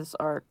that in this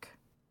arc.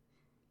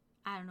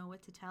 I don't know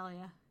what to tell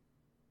you.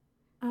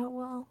 Oh,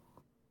 well.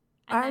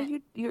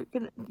 You're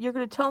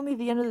gonna tell me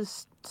the end of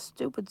this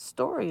stupid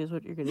story is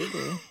what you're gonna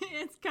do.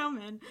 It's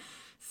coming.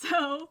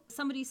 So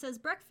somebody says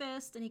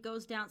breakfast, and he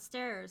goes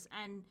downstairs,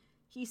 and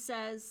he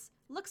says,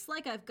 "Looks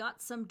like I've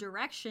got some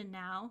direction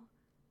now."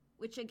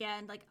 Which,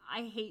 again, like,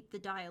 I hate the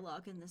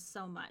dialogue in this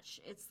so much.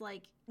 It's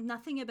like,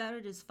 nothing about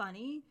it is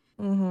funny.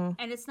 Mm-hmm.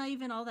 And it's not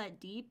even all that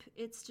deep.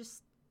 It's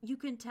just, you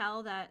can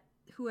tell that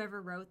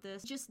whoever wrote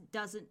this just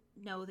doesn't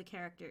know the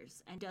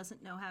characters and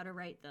doesn't know how to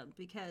write them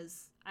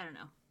because, I don't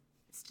know.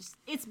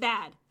 It's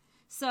bad.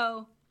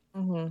 So,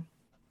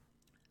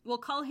 we'll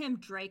call him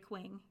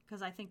Drakewing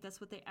because I think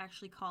that's what they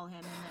actually call him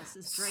in this,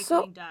 is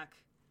Drakewing Duck.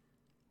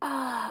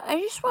 I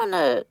just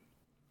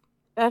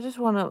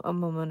want a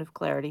moment of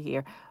clarity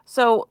here.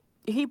 So,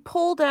 he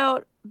pulled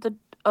out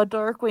a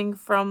Darkwing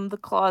from the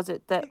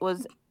closet that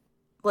was,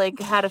 like,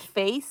 had a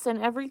face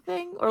and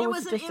everything? Or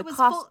was it just a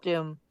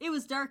costume? It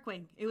was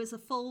Darkwing. It was a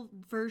full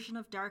version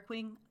of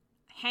Darkwing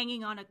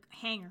hanging on a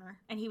hanger,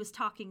 and he was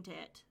talking to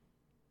it.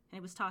 And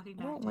it was talking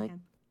back to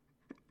him.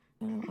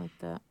 I don't like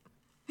that.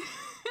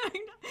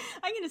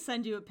 I'm going to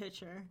send you a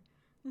picture.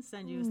 I'm going to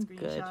send you a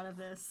screenshot of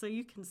this so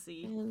you can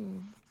see.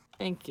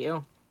 Thank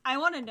you. I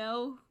want to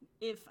know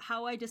if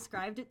how I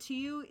described it to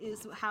you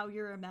is how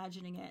you're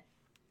imagining it.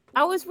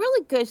 I was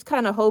really just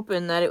kind of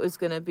hoping that it was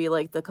going to be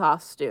like the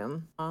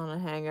costume on a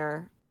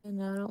hanger.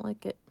 No, I don't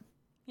like it.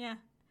 Yeah.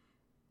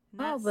 And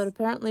Oh, that's- but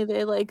apparently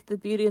they like the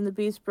Beauty and the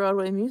Beast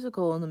Broadway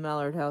musical in the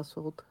Mallard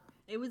household.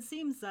 it would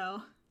seem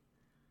so.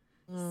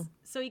 Mm.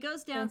 So he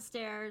goes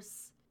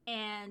downstairs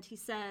and he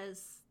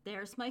says,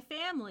 "There's my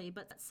family,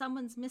 but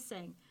someone's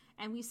missing."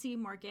 And we see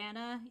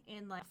Morgana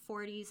in like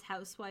 40s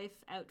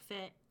housewife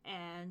outfit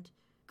and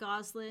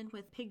Goslin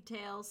with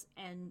pigtails,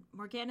 and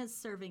Morgana's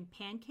serving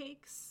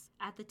pancakes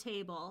at the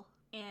table.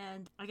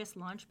 And I guess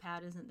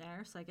Launchpad isn't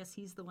there, so I guess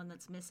he's the one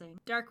that's missing.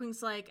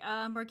 Darkwing's like,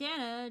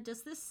 Morgana,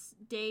 does this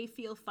day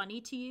feel funny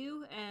to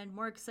you? And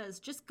Morg says,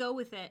 just go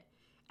with it.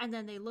 And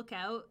then they look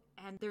out,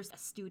 and there's a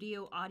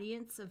studio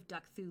audience of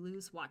Duck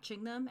Thulus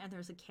watching them, and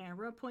there's a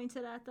camera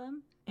pointed at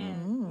them.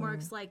 And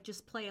Morg's like,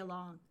 just play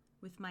along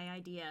with my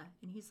idea.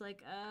 And he's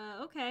like,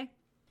 okay.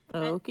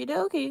 Okie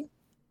dokie.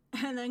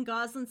 And then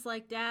Goslin's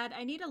like, Dad,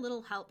 I need a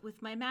little help with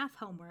my math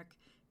homework.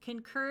 Can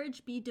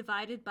courage be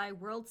divided by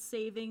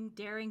world-saving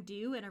daring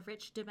do and a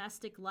rich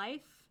domestic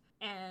life?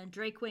 And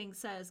Drakewing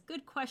says,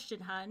 good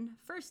question, hun.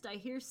 First, I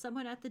hear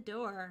someone at the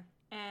door.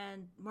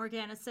 And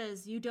Morgana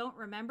says, you don't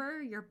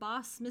remember? Your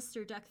boss,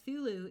 Mr.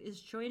 Ducthulu, is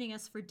joining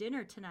us for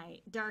dinner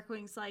tonight.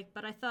 Darkwing's like,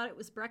 but I thought it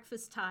was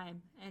breakfast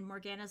time. And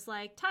Morgana's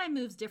like, time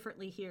moves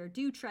differently here.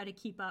 Do try to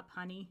keep up,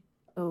 honey.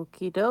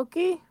 Okie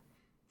dokie.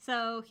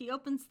 So he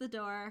opens the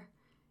door,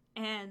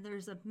 and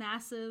there's a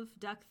massive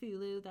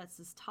Ducthulu that's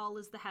as tall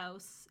as the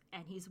house,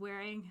 and he's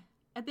wearing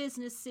a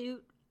business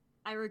suit.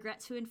 I regret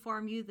to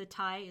inform you the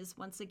tie is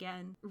once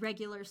again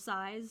regular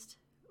sized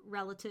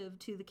relative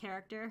to the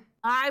character.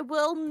 I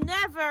will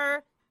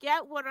never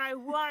get what I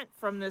want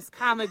from this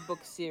comic book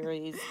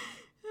series.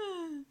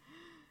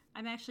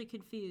 I'm actually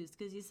confused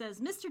because he says,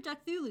 Mr.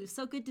 Ducthulu,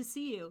 so good to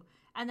see you.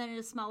 And then in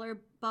a smaller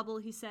bubble,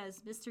 he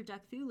says, Mr.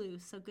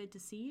 Ducthulu, so good to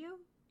see you?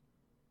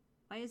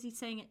 Why is he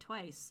saying it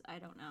twice? I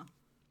don't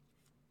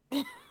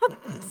know.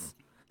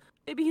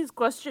 Maybe he's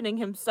questioning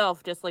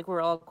himself, just like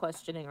we're all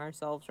questioning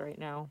ourselves right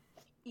now.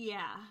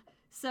 Yeah.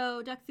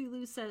 So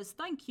Ducthulu says,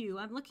 thank you.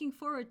 I'm looking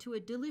forward to a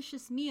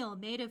delicious meal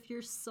made of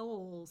your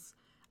souls.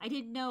 I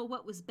didn't know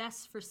what was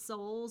best for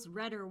souls,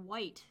 red or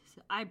white.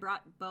 So I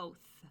brought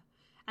both.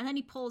 And then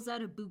he pulls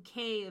out a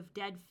bouquet of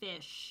dead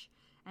fish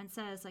and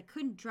says, I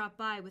couldn't drop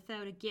by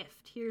without a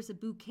gift. Here's a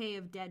bouquet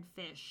of dead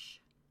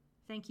fish.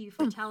 Thank you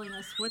for telling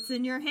us what's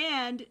in your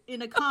hand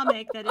in a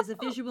comic that is a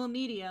visual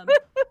medium.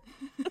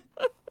 Okay.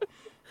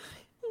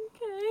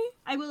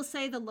 I will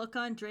say the look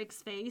on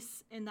Drake's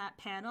face in that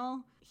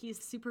panel,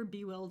 he's super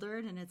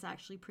bewildered, and it's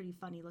actually a pretty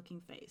funny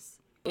looking face.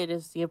 It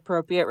is the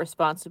appropriate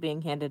response to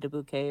being handed a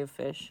bouquet of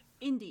fish.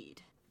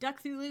 Indeed.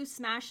 Ducthulu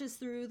smashes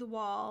through the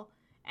wall,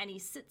 and he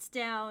sits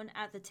down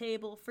at the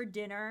table for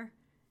dinner,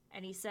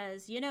 and he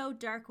says, you know,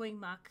 Darkwing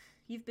Muck,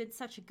 you've been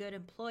such a good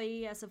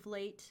employee as of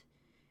late.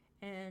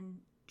 And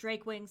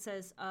Drakewing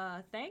says,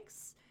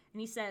 thanks. And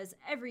he says,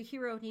 every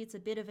hero needs a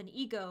bit of an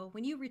ego.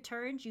 When you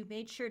returned, you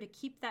made sure to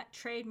keep that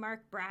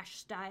trademark brash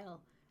style.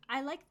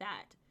 I like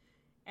that.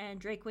 And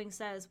Drakewing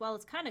says, well,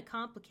 it's kind of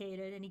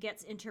complicated, and he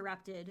gets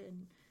interrupted.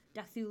 And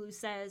Ducthulu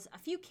says, a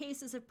few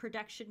cases of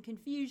production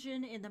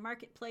confusion in the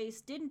marketplace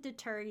didn't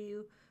deter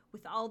you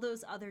with all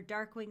those other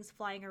Darkwings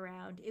flying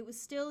around. It was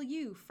still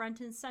you,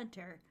 front and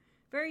center.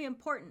 Very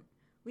important.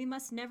 We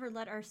must never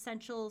let our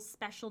essential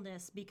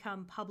specialness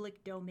become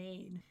public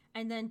domain.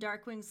 And then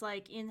Darkwing's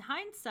like, in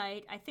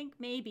hindsight, I think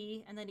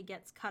maybe, and then he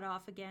gets cut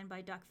off again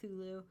by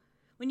Ducthulu.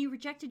 When you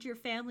rejected your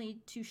family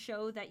to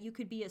show that you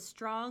could be a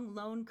strong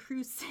lone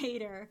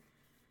crusader,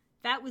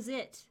 that was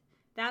it.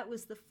 That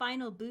was the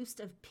final boost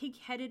of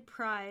pig-headed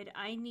pride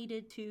I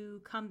needed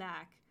to come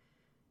back.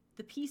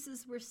 The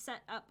pieces were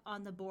set up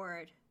on the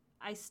board.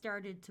 I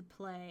started to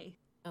play.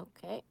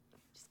 Okay.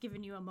 Just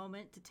giving you a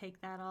moment to take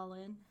that all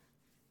in.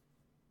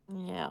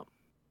 Yeah.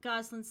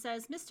 Goslin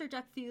says, Mr.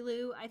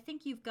 Ducthulu, I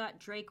think you've got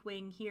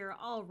Drakewing here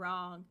all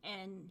wrong.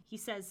 And he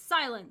says,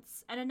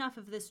 silence, and enough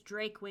of this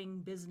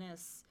Drakewing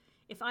business.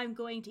 If I'm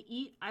going to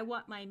eat, I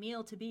want my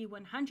meal to be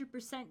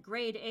 100%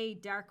 grade A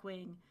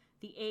Darkwing.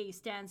 The A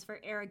stands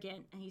for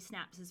arrogant, and he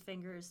snaps his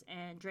fingers,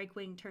 and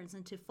Drakewing turns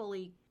into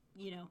fully,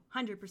 100%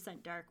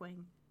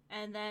 Darkwing.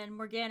 And then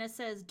Morgana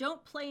says,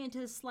 don't play into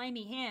his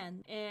slimy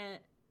hand.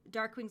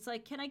 Darkwing's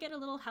like, can I get a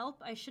little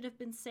help? I should have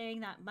been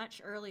saying that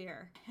much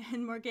earlier.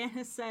 And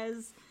Morgana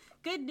says,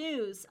 good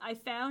news. I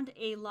found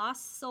a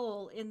lost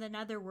soul in the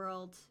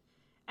netherworld.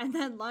 And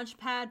then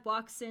Launchpad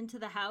walks into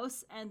the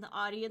house and the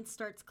audience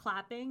starts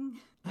clapping.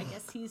 I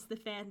guess he's the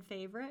fan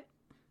favorite.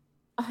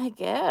 I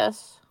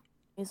guess.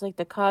 He's like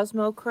the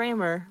Cosmo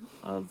Kramer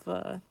of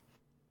the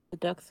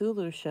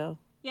Ducthulu show.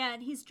 Yeah,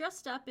 and he's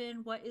dressed up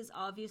in what is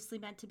obviously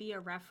meant to be a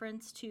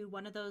reference to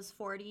one of those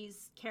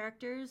 40s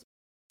characters.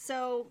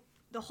 So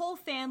the whole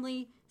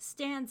family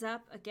stands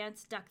up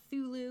against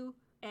Ducthulu,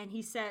 and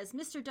he says,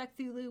 Mr.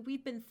 Ducthulu,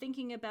 we've been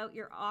thinking about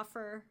your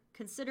offer.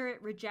 Consider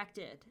it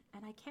rejected.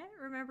 And I can't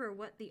remember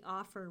what the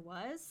offer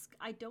was.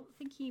 I don't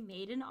think he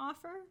made an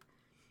offer.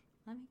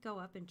 Let me go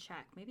up and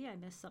check. Maybe I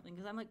missed something,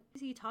 because I'm like, what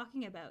is he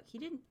talking about? He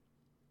didn't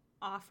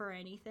offer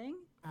anything.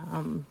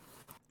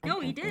 No,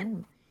 he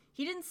didn't.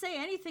 He didn't say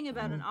anything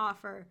about an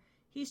offer.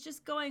 He's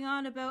just going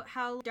on about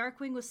how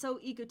Darkwing was so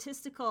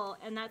egotistical,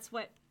 and that's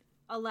what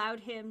allowed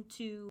him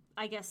to,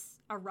 I guess,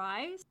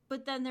 arise.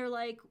 But then they're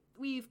like,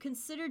 we've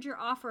considered your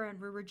offer and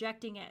we're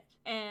rejecting it.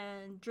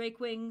 And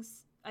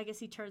Drakewing's, I guess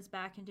he turns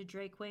back into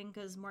Drakewing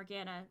because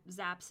Morgana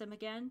zaps him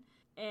again.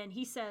 And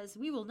he says,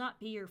 we will not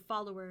be your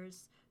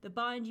followers. The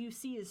bond you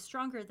see is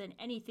stronger than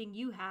anything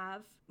you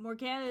have.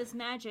 Morgana's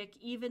magic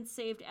even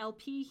saved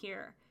LP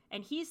here,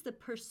 and he's the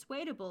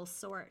persuadable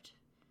sort.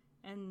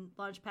 And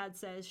Launchpad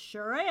says,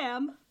 sure I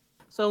am.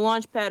 So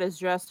Launchpad is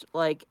dressed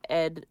like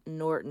Ed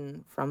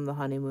Norton from The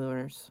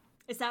Honeymooners.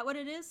 Is that what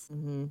it is?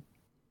 Mm-hmm.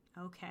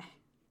 Okay.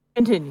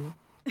 Continue.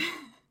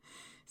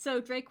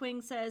 So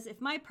Drakewing says,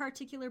 if my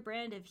particular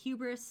brand of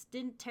hubris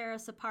didn't tear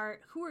us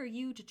apart, who are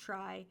you to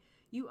try?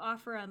 You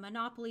offer a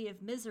monopoly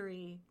of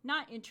misery.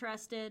 Not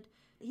interested.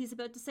 He's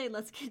about to say,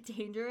 let's get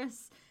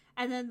dangerous.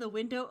 And then the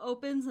window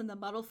opens and the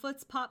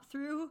Muddlefoots pop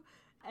through.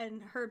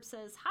 And Herb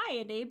says,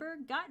 hiya, neighbor.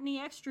 Got any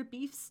extra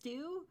beef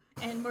stew?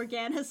 And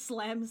Morgana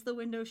slams the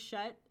window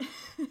shut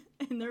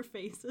in their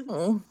faces.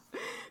 Oh.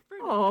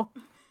 Oh.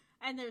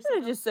 And there's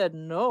I just said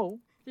no.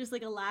 There's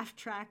like a laugh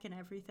track and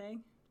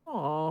everything.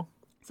 Oh.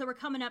 So we're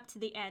coming up to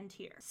the end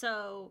here.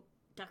 So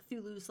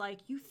Cthulhu's like,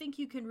 you think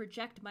you can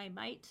reject my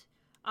might?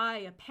 I,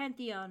 a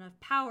pantheon of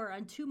power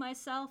unto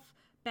myself,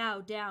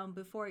 bow down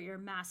before your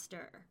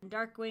master. And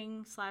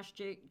Darkwing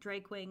 /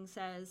 Drakewing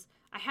says,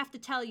 I have to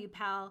tell you,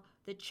 pal,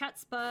 the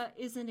chutzpah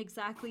isn't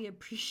exactly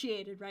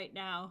appreciated right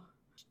now.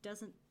 Which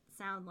doesn't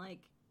sound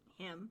like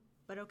him,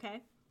 but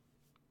okay.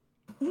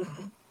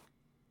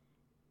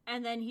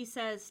 And then he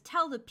says,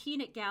 tell the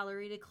peanut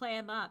gallery to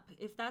clam up.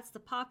 If that's the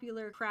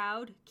popular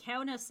crowd,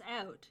 count us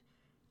out.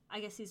 I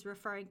guess he's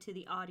referring to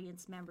the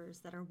audience members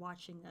that are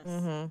watching this.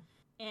 Mm-hmm.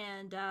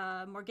 And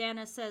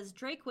Morgana says,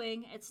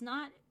 Drakewing, it's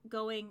not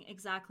going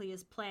exactly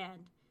as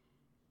planned.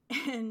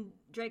 And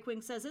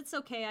Drakewing says, it's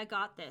okay, I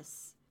got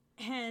this.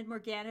 And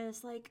Morgana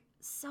is like,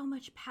 so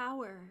much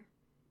power,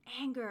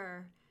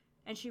 anger.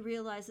 And she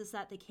realizes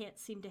that they can't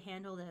seem to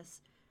handle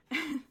this.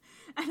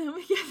 And then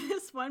we get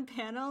this one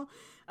panel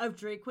of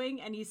Drakewing,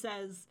 and he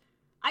says,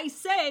 I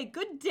say,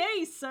 good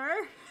day, sir.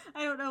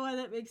 I don't know why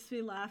that makes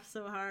me laugh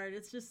so hard.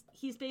 It's just,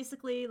 he's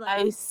basically like...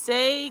 I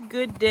say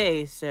good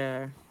day,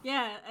 sir.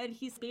 Yeah, and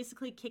he's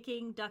basically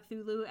kicking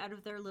Cthulhu out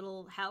of their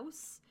little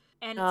house,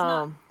 and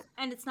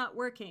it's not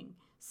working.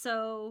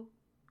 So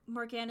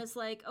Morgana's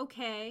like,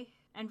 okay,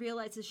 and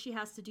realizes she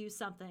has to do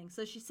something.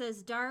 So she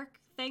says, Dark,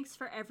 thanks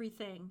for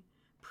everything.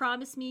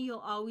 Promise me you'll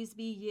always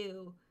be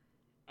you.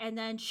 And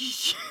then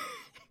she...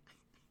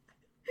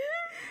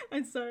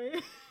 I'm sorry.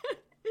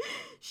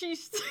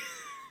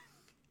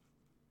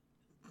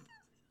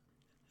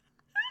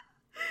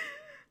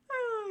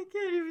 Oh, I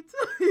can't even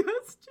tell you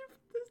how stupid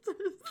this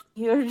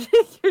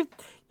is.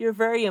 You're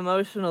very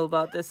emotional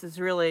about this. It's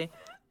really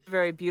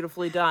very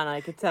beautifully done,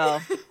 I could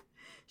tell.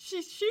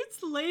 She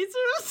shoots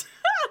lasers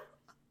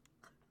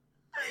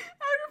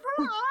out of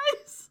her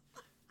eyes.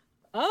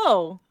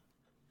 Oh.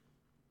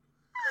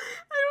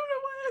 I don't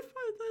know why I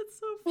find that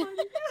so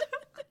funny.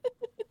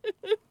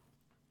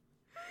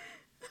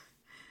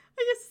 I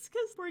guess it's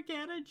because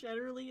Morgana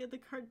generally in the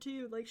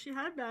cartoon, like, she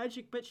had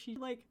magic, but she,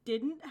 like,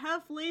 didn't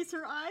have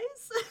laser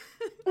eyes.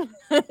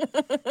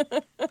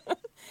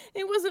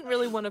 It wasn't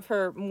really one of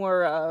her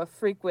more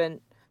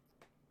frequent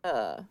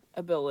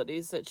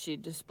abilities that she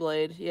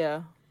displayed,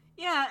 yeah.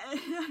 Yeah, I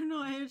don't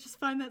know, I just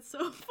find that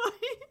so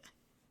funny.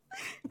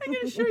 I'm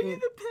gonna show you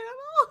the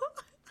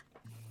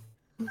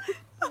panel.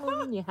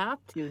 Well, you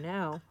have to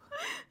now.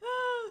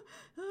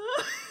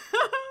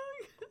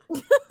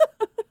 Okay,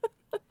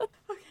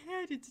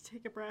 I need to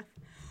take a breath.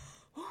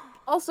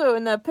 Also,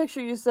 in that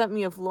picture you sent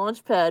me of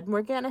Launchpad,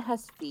 Morgana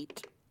has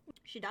feet.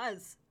 She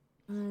does.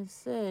 I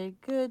say,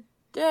 good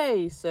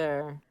day,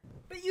 sir.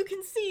 But you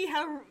can see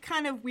how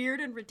kind of weird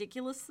and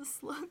ridiculous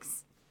this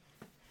looks.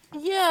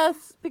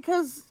 Yes,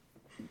 because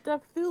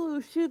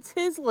Cthulhu shoots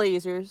his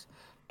lasers.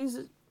 He's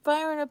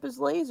firing up his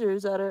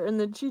lasers at her, and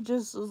then she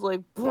just is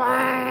like,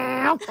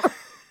 BAM!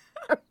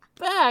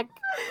 Back.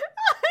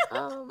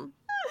 Oh,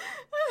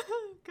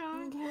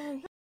 God.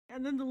 Okay.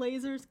 And then the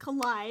lasers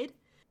collide.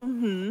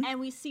 Mm-hmm. And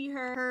we see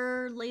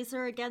her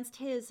laser against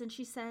his, and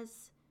she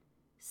says,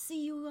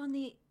 see you on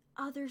the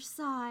other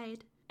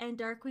side. And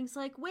Darkwing's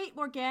like, wait,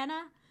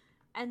 Morgana.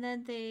 And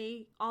then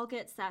they all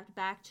get snapped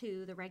back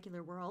to the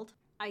regular world.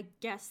 I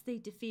guess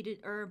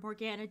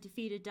Morgana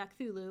defeated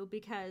Cthulhu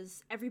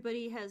because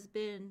everybody has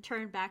been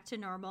turned back to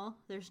normal.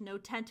 There's no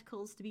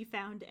tentacles to be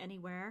found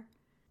anywhere.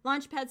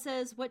 Launchpad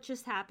says, what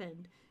just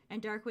happened?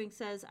 And Darkwing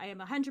says, I am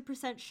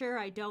 100% sure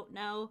I don't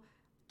know.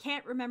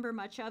 Can't remember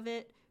much of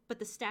it, but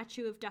the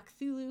statue of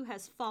Cthulhu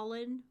has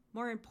fallen.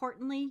 More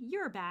importantly,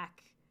 you're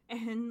back.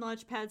 And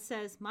Launchpad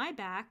says, my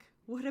back?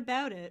 What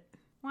about it?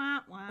 Wah,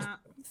 wah.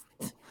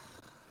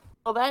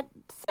 Well, that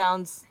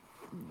sounds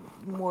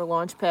more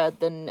Launchpad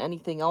than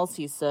anything else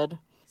he said.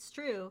 It's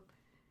true.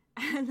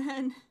 And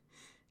then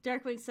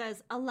Darkwing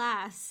says,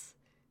 alas,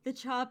 The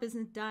job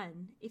isn't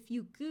done. If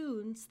you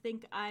goons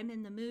think I'm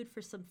in the mood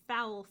for some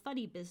foul,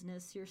 funny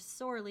business, you're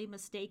sorely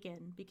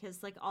mistaken,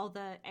 because, like, all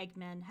the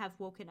Eggmen have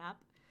woken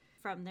up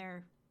from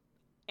their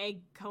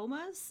egg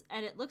comas,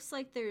 and it looks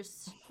like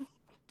there's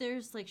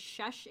like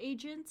shush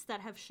agents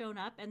that have shown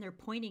up, and they're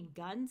pointing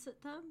guns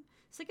at them.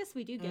 So I guess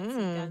we do get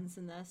some guns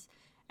in this.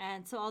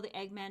 And so all the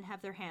Eggmen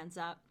have their hands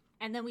up.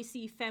 And then we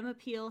see Femme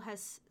Peel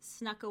has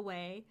snuck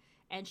away,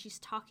 and she's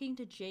talking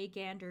to Jay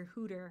Gander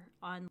Hooter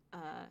on,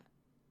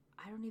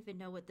 I don't even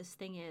know what this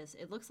thing is.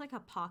 It looks like a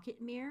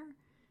pocket mirror,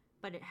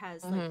 but it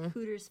has, like,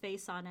 Hooter's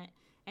face on it.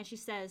 And she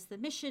says, "The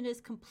mission is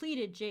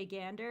completed, Jay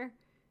Gander."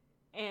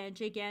 And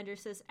Jay Gander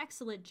says,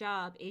 "Excellent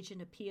job,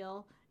 Agent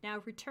Appeal.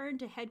 Now return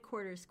to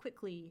headquarters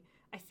quickly.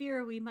 I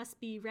fear we must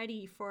be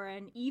ready for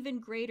an even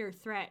greater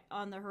threat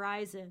on the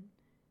horizon."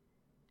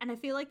 And I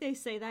feel like they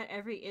say that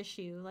every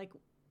issue, like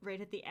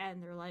right at the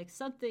end. They're like,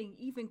 "Something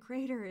even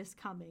greater is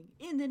coming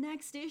in the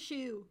next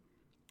issue."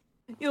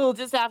 You'll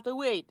just have to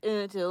wait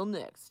until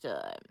next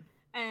time.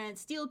 And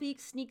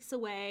Steelbeak sneaks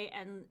away,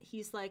 and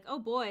he's like, "Oh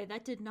boy,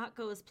 that did not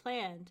go as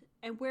planned.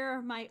 And where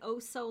are my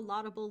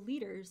oh-so-laudable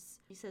leaders?"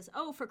 He says,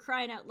 "Oh, for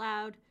crying out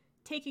loud,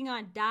 taking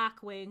on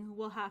Darkwing,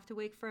 we'll have to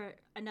wait for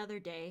another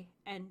day."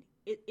 And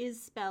it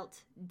is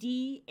spelt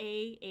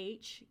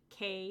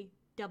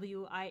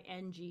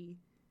Dahkwing.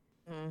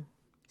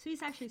 So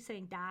he's actually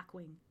saying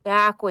Darkwing.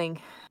 Darkwing.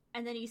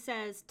 And then he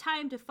says,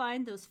 "Time to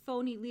find those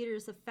phony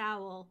leaders of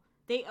Fowl.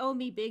 They owe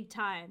me big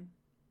time."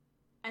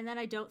 And then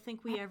I don't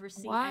think we ever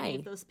see any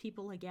of those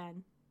people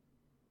again.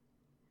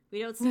 We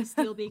don't see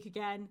Steelbeak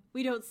again.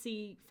 We don't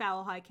see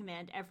Fowl High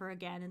Command ever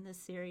again in this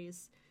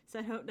series. So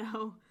I don't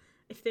know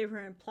if they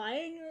were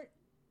implying or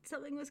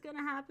something was going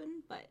to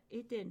happen, but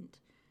it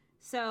didn't.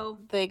 So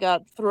they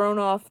got thrown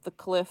off the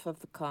cliff of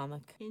the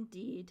comic.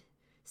 Indeed.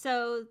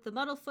 So the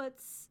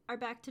Muddlefoots are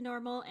back to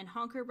normal, and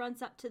Honker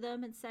runs up to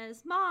them and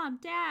says, "Mom,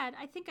 Dad,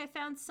 I think I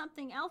found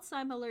something else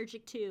I'm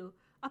allergic to.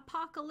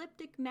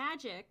 Apocalyptic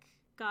magic."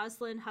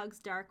 Goslin hugs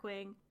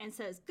Darkwing and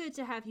says, "Good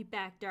to have you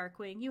back,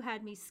 Darkwing. You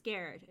had me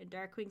scared." And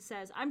Darkwing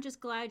says, "I'm just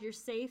glad you're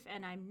safe,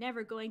 and I'm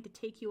never going to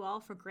take you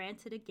all for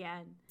granted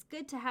again. It's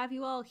good to have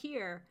you all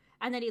here."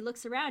 And then he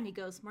looks around and he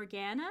goes,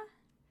 "Morgana?"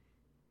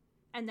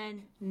 And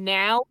then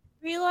now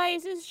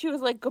realizes she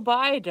was like,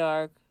 "Goodbye,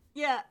 Dark."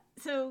 Yeah,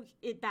 so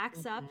it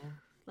backs up,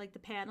 like the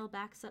panel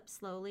backs up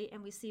slowly,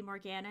 and we see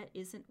Morgana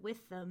isn't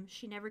with them.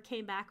 She never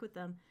came back with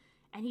them.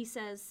 And he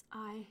says,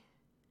 I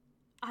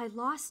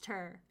lost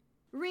her.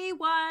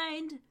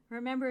 Rewind!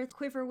 Remember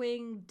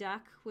Quiverwing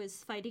Duck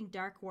was fighting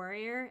Dark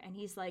Warrior, and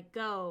he's like,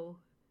 "Go,"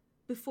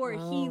 before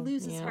he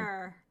loses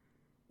her.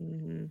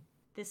 Mm-hmm.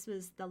 This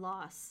was the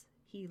loss.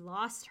 He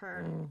lost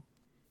her.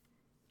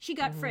 She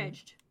got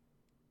fridged.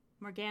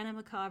 Morgana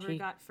Macabre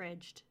got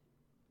fridged.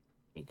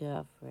 She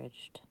got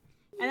fridged.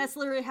 And that's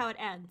literally how it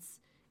ends.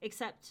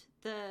 Except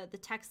the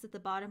text at the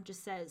bottom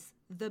just says,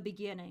 "The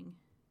beginning, ...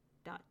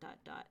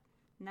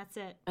 And that's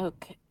it.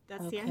 Okay.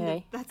 That's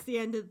the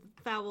end of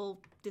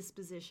Foul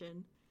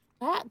Disposition.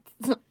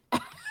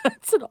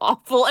 That's an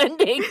awful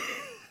ending.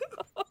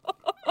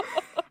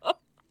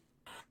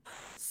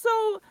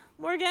 So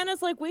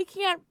Morgana's like, "We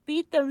can't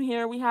beat them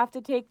here. We have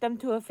to take them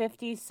to a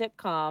 50s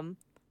sitcom."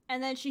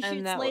 And then she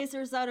shoots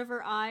lasers out of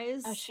her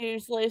eyes. She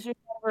shoots lasers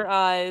out of her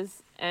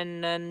eyes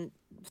and then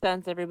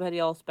sends everybody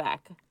else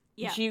back.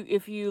 Yeah.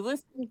 If you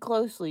listen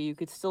closely, you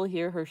could still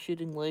hear her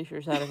shooting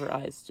lasers out of her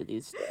eyes to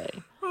this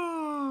day.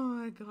 Oh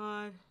my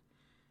god.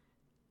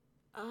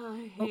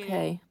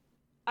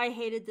 I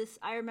hated this.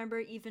 I remember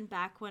even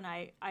back when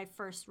I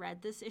first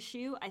read this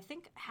issue, I'm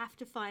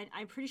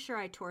pretty sure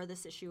I tore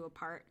this issue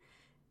apart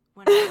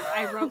when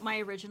I wrote my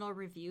original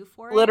review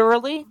for it.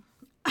 Literally?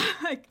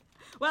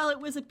 Well, it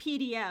was a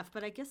PDF,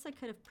 but I guess I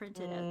could have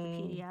printed out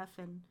the PDF.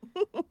 And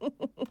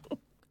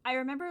I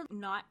remember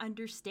not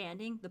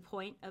understanding the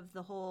point of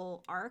the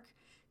whole arc,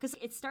 because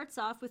it starts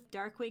off with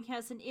Darkwing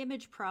has an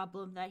image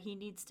problem that he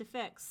needs to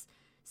fix.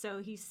 So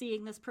he's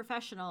seeing this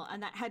professional,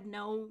 and that had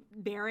no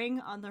bearing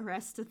on the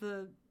rest of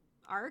the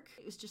arc.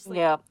 It was just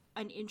like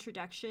an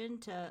introduction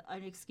to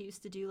an excuse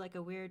to do like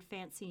a weird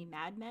fancy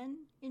Mad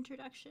Men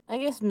introduction. I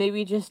guess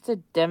maybe just to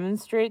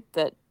demonstrate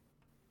that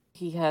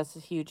he has a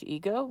huge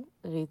ego,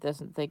 that he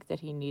doesn't think that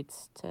he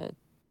needs to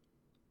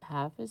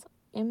have his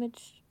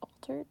image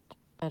altered.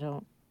 I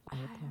don't know.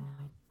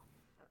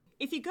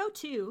 If you go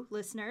to,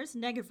 listeners,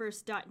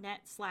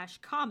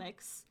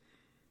 negaverse.net/comics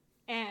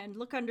and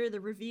look under the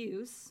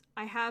reviews,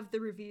 I have the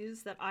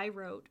reviews that I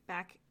wrote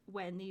back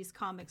when these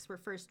comics were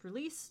first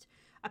released.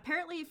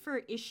 Apparently for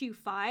issue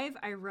 5,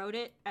 I wrote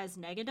it as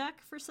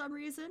Negaduck for some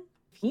reason.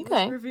 He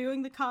was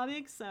reviewing the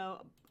comics,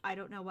 so I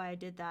don't know why I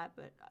did that,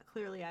 but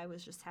clearly I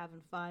was just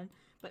having fun.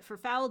 But for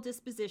Foul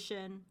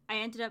Disposition, I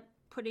ended up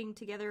putting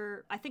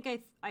together, I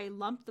think I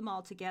lumped them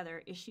all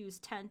together, issues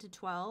 10 to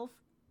 12,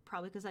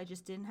 probably because I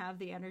just didn't have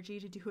the energy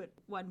to do it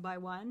one by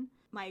one.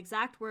 My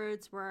exact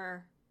words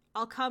were,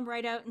 "I'll come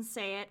right out and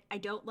say it. I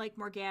don't like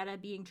Morgana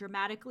being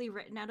dramatically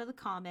written out of the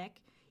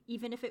comic.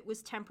 even if it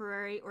was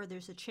temporary or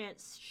there's a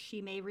chance she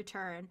may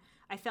return.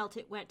 I felt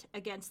it went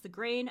against the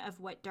grain of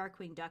what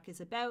Darkwing Duck is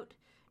about.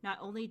 Not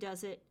only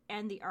does it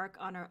end the arc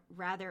on a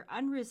rather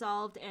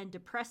unresolved and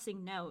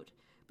depressing note,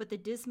 but the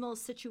dismal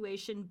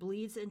situation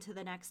bleeds into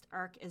the next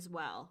arc as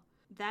well.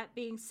 That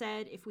being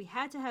said, if we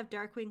had to have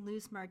Darkwing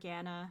lose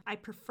Morgana, I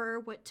prefer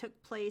what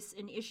took place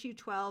in issue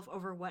 12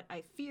 over what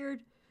I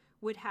feared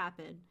would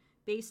happen.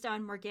 Based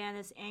on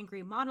Morgana's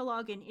angry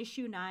monologue in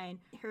issue 9,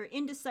 her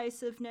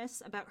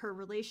indecisiveness about her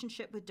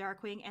relationship with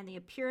Darkwing, and the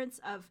appearance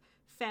of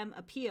Femme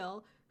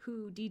Appeal,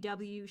 who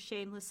DW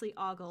shamelessly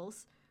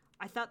ogles,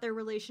 I thought their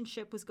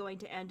relationship was going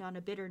to end on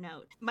a bitter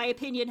note. My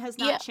opinion has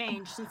not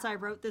changed since I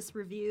wrote this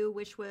review,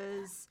 which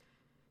was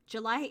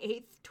July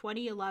 8th,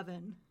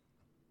 2011.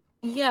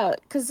 Yeah,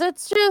 because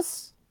that's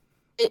just...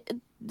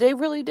 they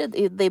really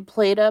did. They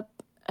played up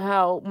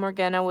how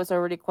Morgana was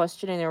already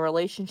questioning their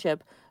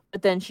relationship,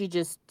 but then she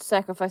just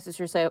sacrifices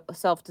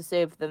herself to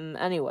save them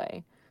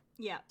anyway.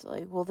 Yeah. It's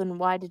like, well, then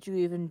why did you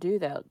even do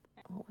that?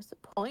 What was the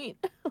point?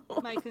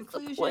 My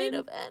conclusion... the point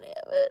of any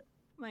of it?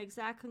 My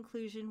exact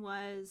conclusion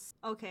was,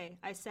 okay,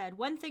 I said,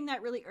 one thing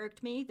that really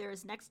irked me, there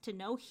is next to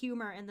no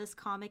humor in this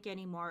comic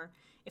anymore.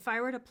 If I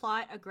were to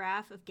plot a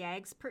graph of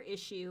gags per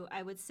issue,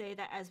 I would say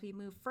that as we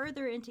move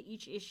further into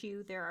each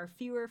issue, there are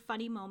fewer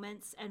funny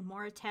moments and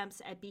more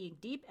attempts at being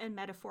deep and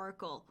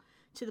metaphorical,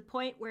 to the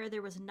point where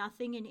there was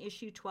nothing in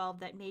issue 12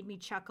 that made me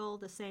chuckle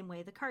the same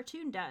way the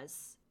cartoon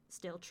does.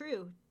 Still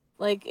true.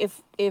 Like,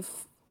 if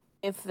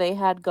they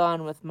had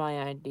gone with my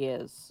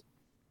ideas,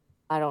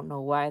 I don't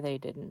know why they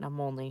didn't.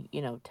 I'm only,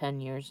 10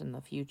 years in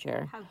the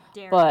future. How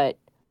dare But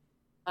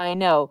I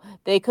know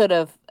they could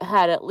have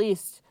had at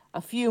least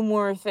a few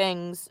more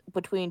things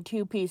between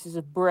two pieces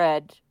of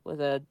bread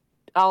with a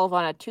olive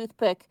on a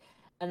toothpick,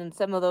 and then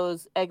some of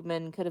those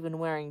Eggmen could have been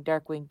wearing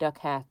Darkwing Duck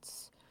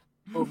hats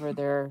over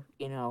their,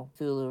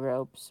 Thulu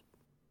robes.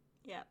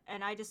 Yeah,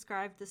 and I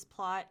described this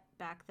plot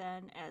back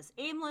then as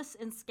aimless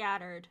and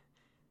scattered,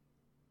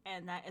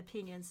 and that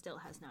opinion still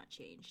has not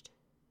changed.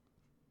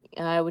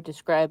 I would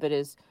describe it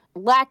as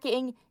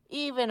lacking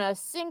even a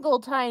single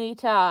tiny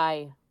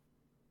tie.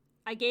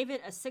 I gave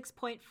it a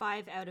 6.5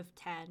 out of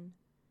 10.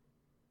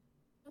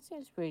 That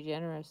seems pretty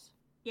generous.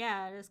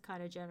 Yeah, it is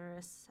kind of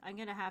generous. I'm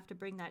going to have to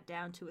bring that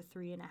down to a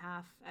 3.5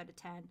 out of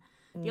 10.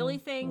 The only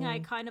thing I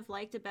kind of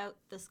liked about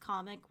this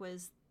comic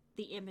was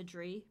the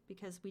imagery,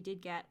 because we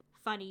did get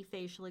funny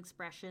facial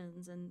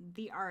expressions and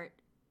the art.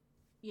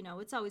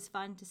 It's always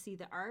fun to see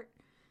the art.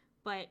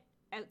 But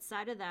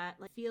outside of that,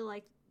 I feel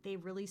like they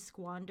really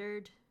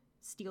squandered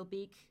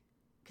Steelbeak,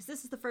 because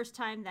this is the first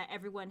time that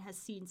everyone has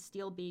seen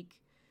Steelbeak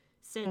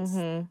since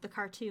the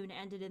cartoon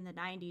ended in the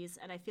 90s,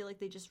 and I feel like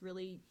they just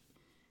really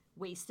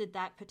wasted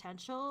that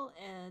potential,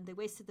 and they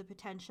wasted the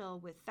potential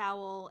with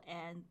Fowl,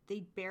 and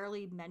they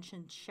barely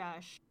mentioned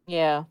Shush.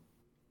 Yeah.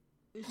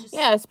 Just...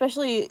 Yeah,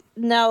 especially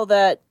now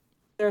that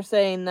they're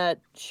saying that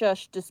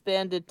Shush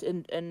disbanded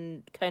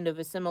and kind of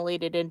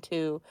assimilated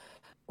into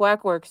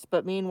Quackworks,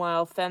 but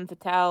meanwhile Femme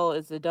Fatale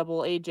is a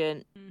double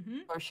agent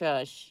for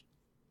Shush.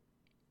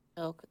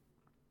 So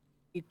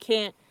you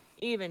can't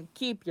even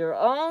keep your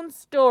own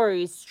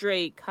story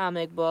straight,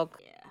 comic book.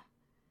 Yeah.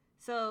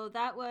 So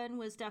that one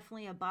was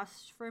definitely a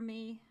bust for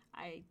me.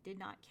 I did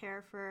not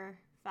care for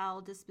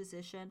Foul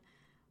Disposition.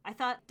 I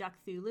thought Duck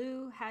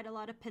Thulu had a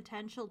lot of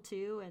potential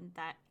too, and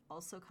that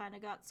also kind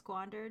of got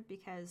squandered,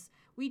 because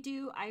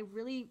I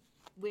really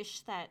wish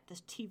that the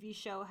TV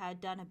show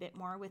had done a bit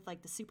more with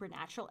the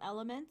supernatural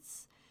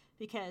elements,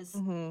 because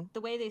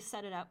the way they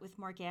set it up with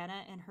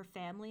Morgana and her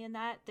family and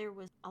that, there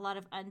was a lot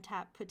of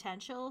untapped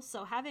potential.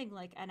 So having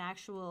an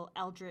actual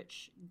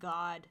eldritch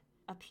god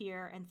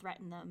appear and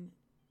threaten them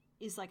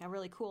is a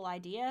really cool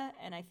idea,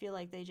 and I feel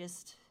like they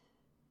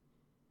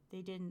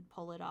didn't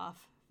pull it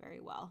off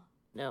very well.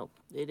 No,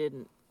 they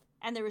didn't.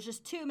 And there was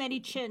just too many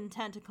chin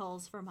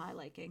tentacles for my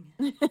liking.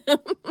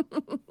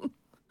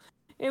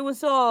 It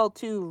was all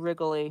too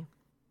wriggly.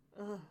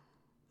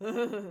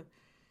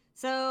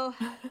 So,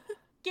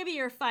 give me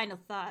your final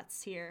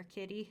thoughts here,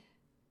 Kitty.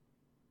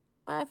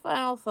 My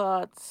final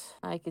thoughts,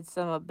 I could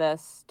sum up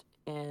best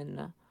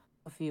in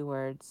a few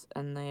words,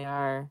 and they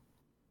are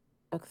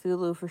Duck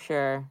Thulu for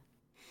sure.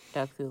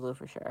 Duck Thulu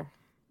for sure.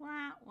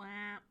 Wah,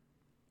 wah.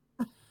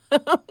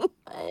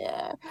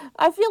 Yeah.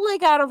 I feel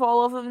like out of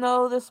all of them,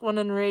 though, this one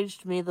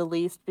enraged me the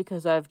least,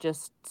 because I've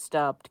just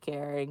stopped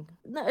caring.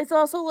 It's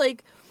also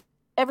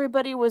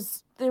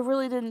there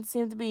really didn't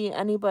seem to be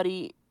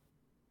anybody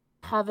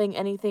having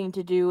anything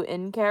to do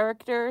in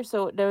character,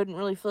 so it didn't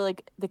really feel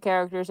like the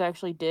characters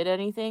actually did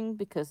anything,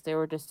 because they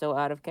were just so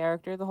out of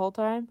character the whole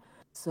time.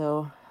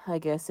 So I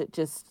guess it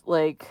just,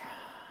 I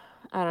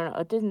don't know,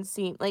 it didn't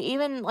seem,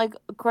 even,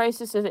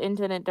 Crisis of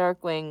Infinite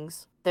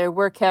Darkwings, there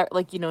were,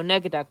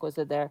 Negaduck was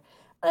in there,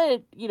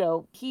 but,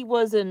 he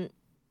wasn't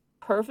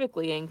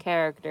perfectly in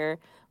character,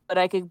 but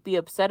I could be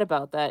upset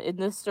about that. In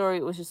this story,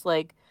 it was just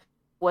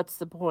what's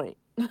the point?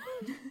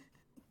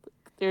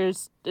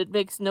 It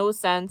makes no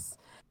sense.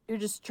 you're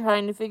just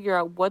trying to figure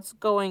out what's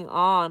going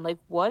on. Like,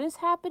 what is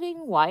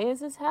happening? Why is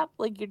this happening?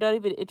 Like, you're not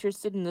even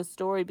interested in the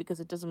story because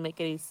it doesn't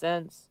make any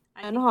sense.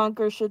 And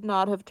Honker should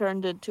not have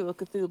turned into a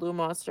Cthulhu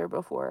monster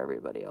before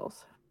everybody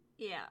else.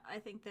 Yeah, I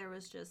think there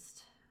was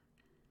just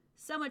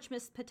so much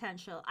missed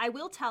potential. I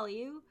will tell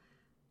you,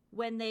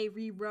 when they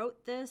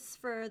rewrote this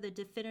for the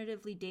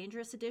Definitively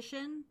Dangerous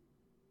edition,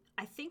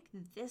 I think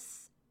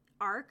this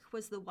arc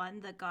was the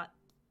one that got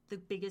the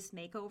biggest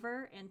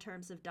makeover in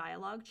terms of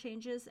dialogue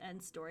changes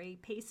and story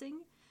pacing.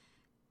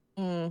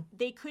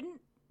 They couldn't,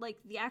 like,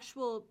 the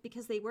actual,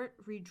 because they weren't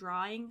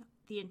redrawing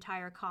the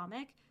entire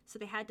comic, so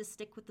they had to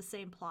stick with the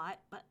same plot,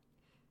 but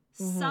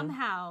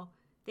somehow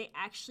they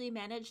actually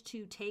managed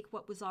to take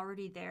what was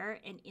already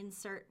there and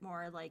insert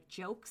more, like,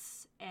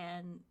 jokes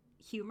and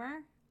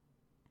humor.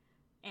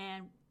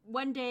 And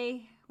one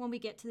day, when we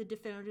get to the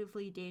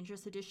Definitively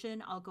Dangerous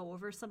edition, I'll go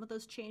over some of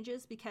those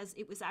changes, because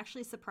it was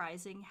actually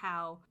surprising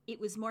how it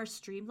was more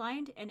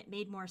streamlined and it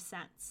made more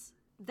sense.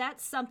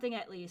 That's something,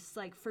 at least,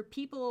 like, for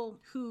people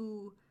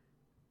who,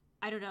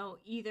 I don't know,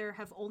 either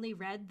have only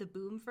read the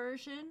Boom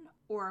version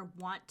or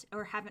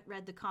haven't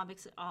read the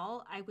comics at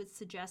all, I would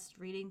suggest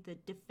reading the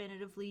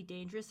Definitively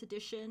Dangerous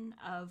edition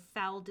of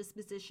Foul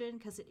Disposition,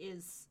 because it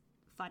is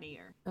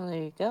funnier. Oh,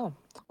 there you go.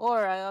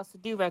 Or I also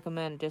do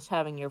recommend just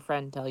having your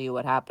friend tell you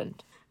what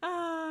happened.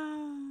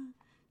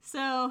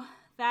 So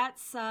that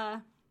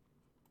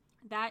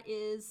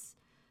is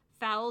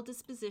Foul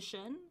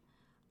Disposition.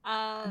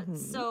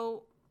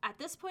 So at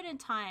this point in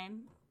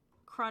time,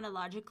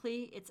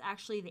 chronologically, it's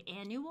actually the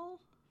annual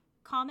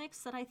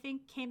comics that I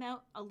think came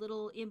out a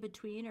little in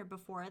between or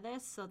before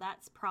this, so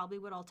that's probably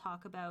what I'll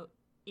talk about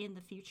in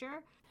the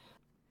future.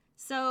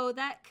 So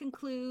that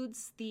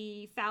concludes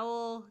the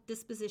Foul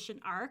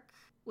Disposition arc,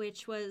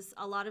 which was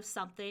a lot of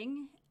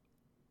something.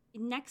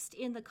 Next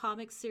in the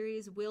comic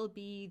series will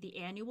be the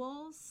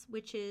annuals,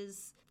 which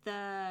is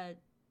the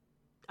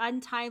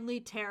untimely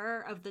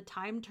terror of the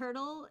Time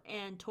Turtle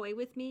and Toy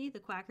With Me, the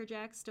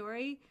Quackerjack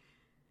story.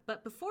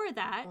 But before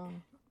that,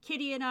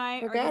 Kitty and I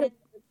are going to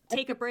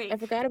take a break. I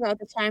forgot about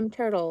the Time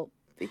Turtle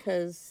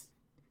because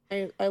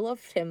I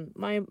loved him.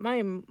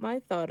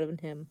 My thought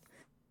of him.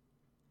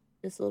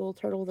 This little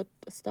turtle with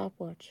a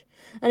stopwatch.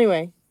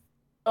 Anyway,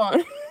 go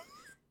on.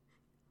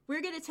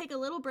 We're going to take a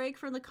little break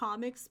from the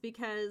comics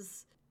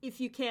because,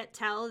 if you can't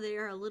tell, they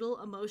are a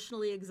little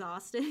emotionally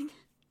exhausting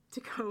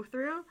to go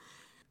through.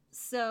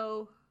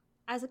 So,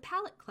 as a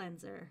palate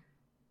cleanser,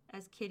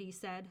 as Kitty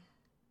said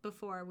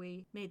before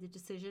we made the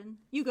decision,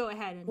 you go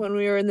ahead. And when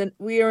we are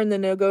in the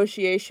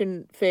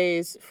negotiation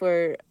phase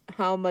for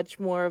how much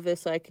more of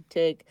this I could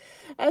take,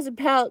 as a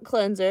palate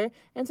cleanser,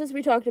 and since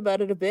we talked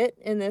about it a bit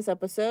in this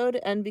episode,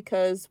 and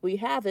because we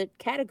have it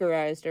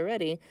categorized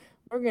already,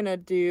 we're gonna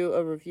do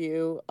a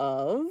review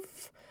of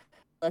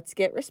Let's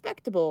Get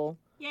Respectable.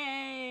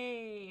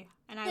 Yay!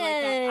 And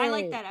I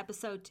like that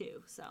episode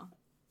too. So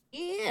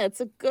yeah,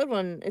 it's a good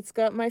one. It's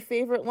got my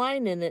favorite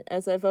line in it,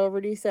 as I've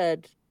already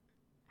said.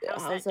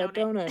 How's that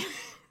donut?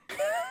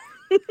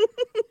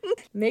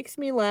 Makes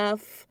me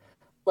laugh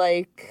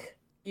like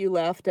you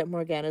laughed at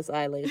Morgana's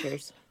eye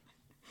lasers.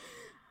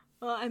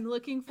 Well, I'm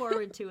looking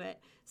forward to it.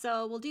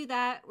 So we'll do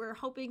that. We're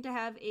hoping to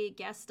have a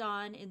guest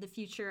on in the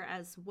future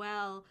as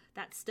well.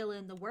 That's still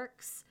in the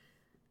works.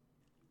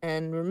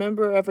 And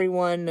remember,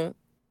 everyone,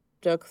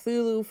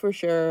 Cthulhu for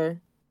sure,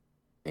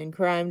 and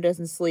crime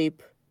doesn't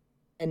sleep,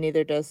 and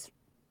neither does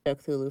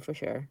Cthulhu for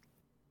sure.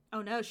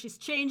 Oh no, she's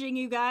changing,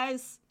 you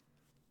guys.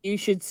 You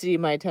should see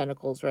my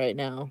tentacles right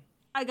now.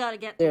 I gotta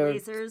get the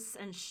lasers,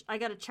 and I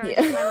gotta charge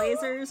my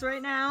lasers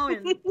right now,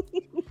 and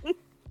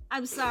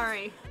I'm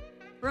sorry.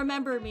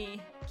 Remember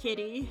me,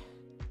 Kitty.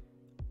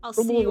 I'll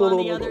see you on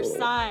the other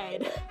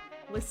side,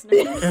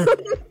 listeners.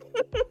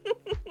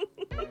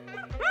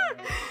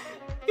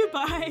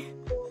 Goodbye.